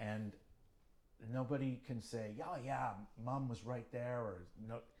 And nobody can say, oh yeah, Mom was right there, or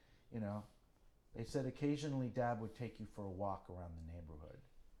no, They said occasionally Dad would take you for a walk around the neighborhood.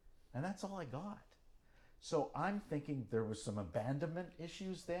 And that's all I got. So I'm thinking there was some abandonment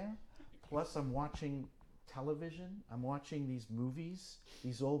issues there. Plus I'm watching television. I'm watching these movies,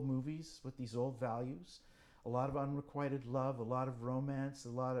 these old movies with these old values. A lot of unrequited love, a lot of romance, a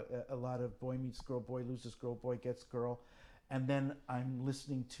lot of boy meets girl, boy loses girl, boy gets girl. And then I'm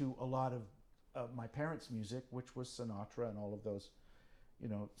listening to a lot of my parents' music, which was Sinatra and all of those,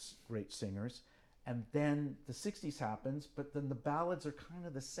 great singers. And then the 60s happens, but then the ballads are kind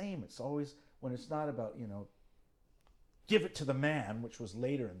of the same. It's always, when it's not about, Give It to the Man, which was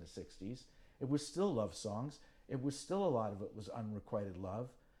later in the 60s, it was still love songs. It was still, a lot of it was unrequited love.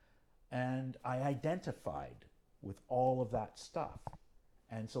 And I identified with all of that stuff.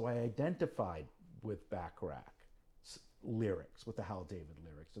 And so I identified with Bacharach lyrics, with the Hal David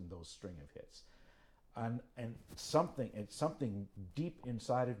lyrics and those string of hits. And something deep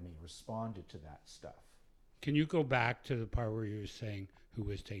inside of me responded to that stuff. Can you go back to the part where you were saying who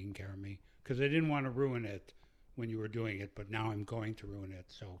was taking care of me? Because I didn't want to ruin it when you were doing it, but now I'm going to ruin it.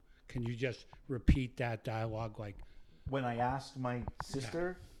 So can you just repeat that dialogue? Like, when I asked my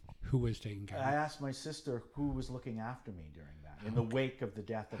sister, who was taking care of I me? asked my sister who was looking after me during that, in the wake of the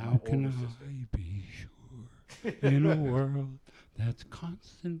death of my How older can sister. I be sure in a world that's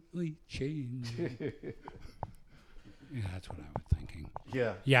constantly changing? Yeah, that's what I was thinking.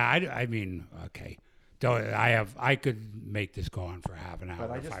 Yeah. Yeah, I mean, okay. Though I could make this go on for half an hour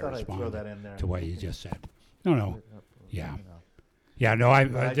But I if just I thought I'd throw responded that in there. to what you just said. No. Yeah. You know. Yeah, no,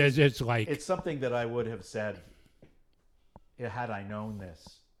 But it's like... It's something that I would have said had I known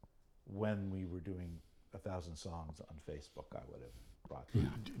this when we were doing 1,000 songs on Facebook. I would have brought that. Yeah.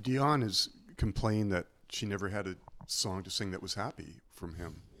 Dion has complained that she never had a song to sing that was happy from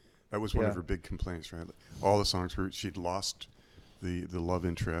him. That was one of her big complaints, right? All the songs where she'd lost the love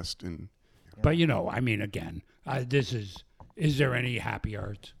interest. But, I mean, again, is there any happy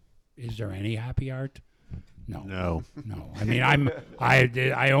art? Is there any happy art? No. I mean,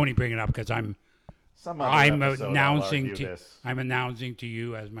 I only bring it up because I'm announcing to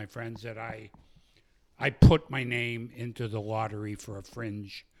you, as my friends, that I put my name into the lottery for a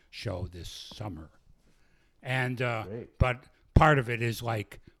Fringe show this summer. And but part of it is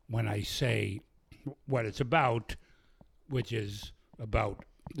like when I say what it's about, which is about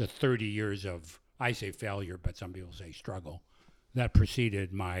the 30 years of, I say failure, but some people say struggle, that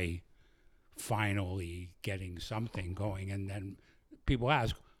preceded my finally getting something going. And then people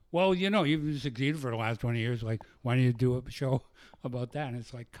ask, well, you've succeeded for the last 20 years. Like, why don't you do a show about that? And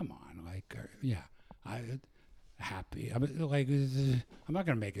it's like, come on. Like, happy. I'm not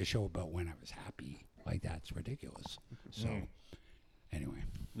going to make a show about when I was happy. Like, that's ridiculous. So, anyway.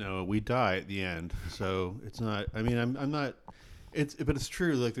 No, we die at the end. So it's not, I mean, I'm not, but it's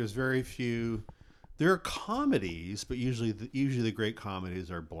true. Like, there's very few, there are comedies, but usually the great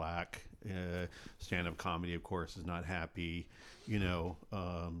comedies are black. Stand-up comedy, of course, is not happy.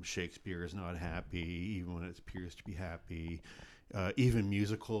 Shakespeare is not happy, even when it appears to be happy. Even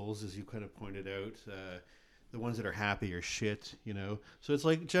musicals, as you kind of pointed out, the ones that are happy are shit. So it's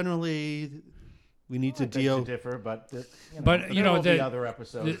like generally we need to deal. Differ, but the other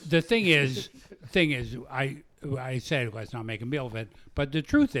episodes. The thing is, I said let's not make a meal of it. But the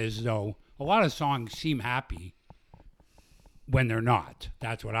truth is, though, a lot of songs seem happy when they're not.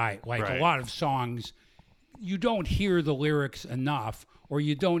 That's what I like. Right. A lot of songs, you don't hear the lyrics enough, or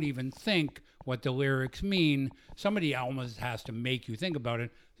you don't even think what the lyrics mean. Somebody almost has to make you think about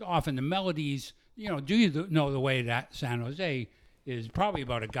it. Often the melodies, do you know the way that San Jose is probably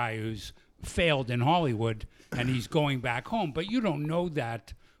about a guy who's failed in Hollywood and he's going back home. But you don't know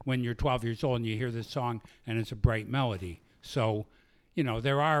that when you're 12 years old and you hear this song and it's a bright melody. So, you know,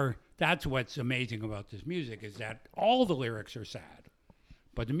 that's what's amazing about this music is that all the lyrics are sad,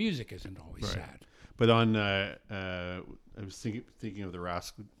 but the music isn't always sad. But on, I was thinking of the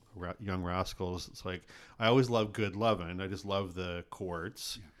Young Rascals. It's like, I always love Good Lovin'. I just love the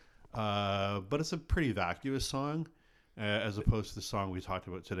chords. Yeah. But it's a pretty vacuous song. As opposed to the song we talked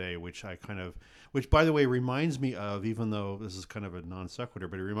about today, which by the way reminds me of, even though this is kind of a non sequitur,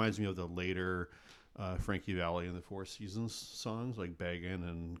 but it reminds me of the later Frankie Valli and the Four Seasons songs, like Beggin'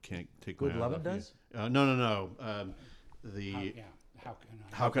 and Can't Take Good My Eye Off Lovin' You. does? No.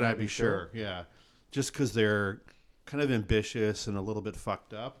 How Can I Be Sure? Yeah, just because they're kind of ambitious and a little bit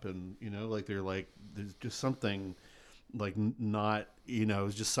fucked up, and you know, like there's just something. Like not, you know,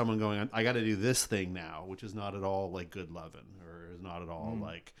 it's just someone going, I got to do this thing now, which is not at all like Good Lovin', or is not at all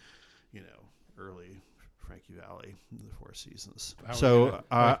like, you know, early Frankie Valli, the Four Seasons. So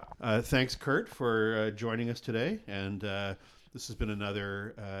thanks, Kurt, for joining us today. And this has been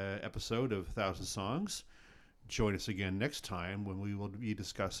another episode of 1,000 Songs. Join us again next time when we will be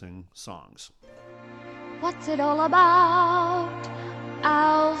discussing songs. What's it all about,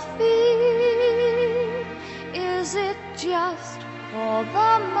 Alfie? Is it just for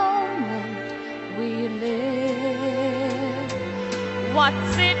the moment we live?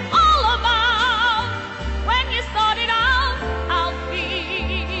 What's it all about when you started out,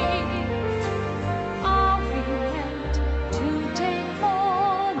 Alfie? Are we meant to take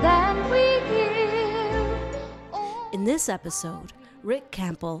more than we give? In this episode, Rick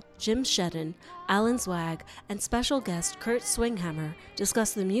Campbell, Jim Shedden, Alan Zwag, and special guest Kurt Swinghammer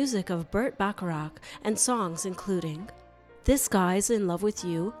discuss the music of Burt Bacharach and songs including This Guy's in Love with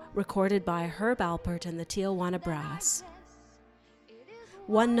You, recorded by Herb Alpert and the Tijuana Brass;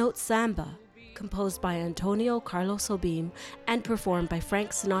 One Note Samba, composed by Antonio Carlos Jobim and performed by Frank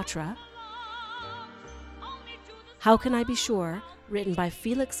Sinatra; How Can I Be Sure, written by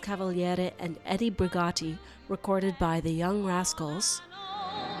Felix Cavaliere and Eddie Brigatti, recorded by the Young Rascals;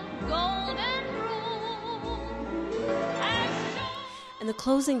 and the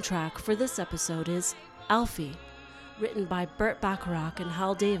closing track for this episode is Alfie, written by Burt Bacharach and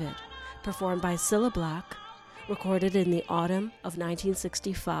Hal David, performed by Cilla Black, recorded in the autumn of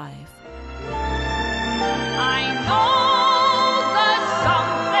 1965. I know there's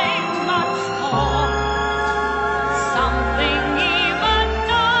something much more, something even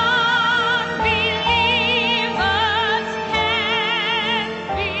non-believers can't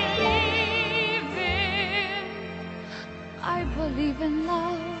believe in. I believe in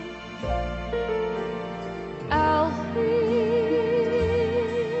love, Alfie.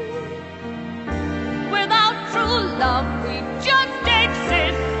 Without true love, we just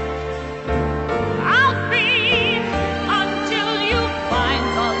exist. Alfie, until you find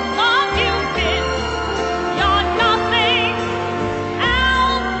the love you've missed, you're nothing,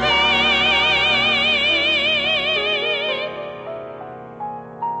 Alfie.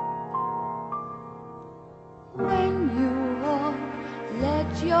 When you walk,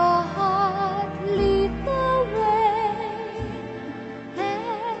 let your heart lead the way,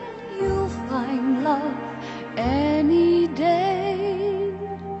 and you'll find love any day.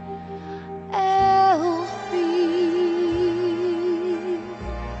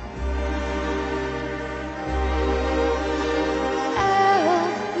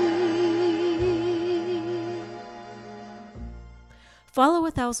 Follow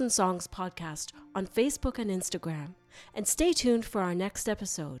 1,000 Songs podcast on Facebook and Instagram, and stay tuned for our next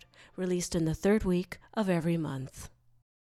episode, released in the third week of every month.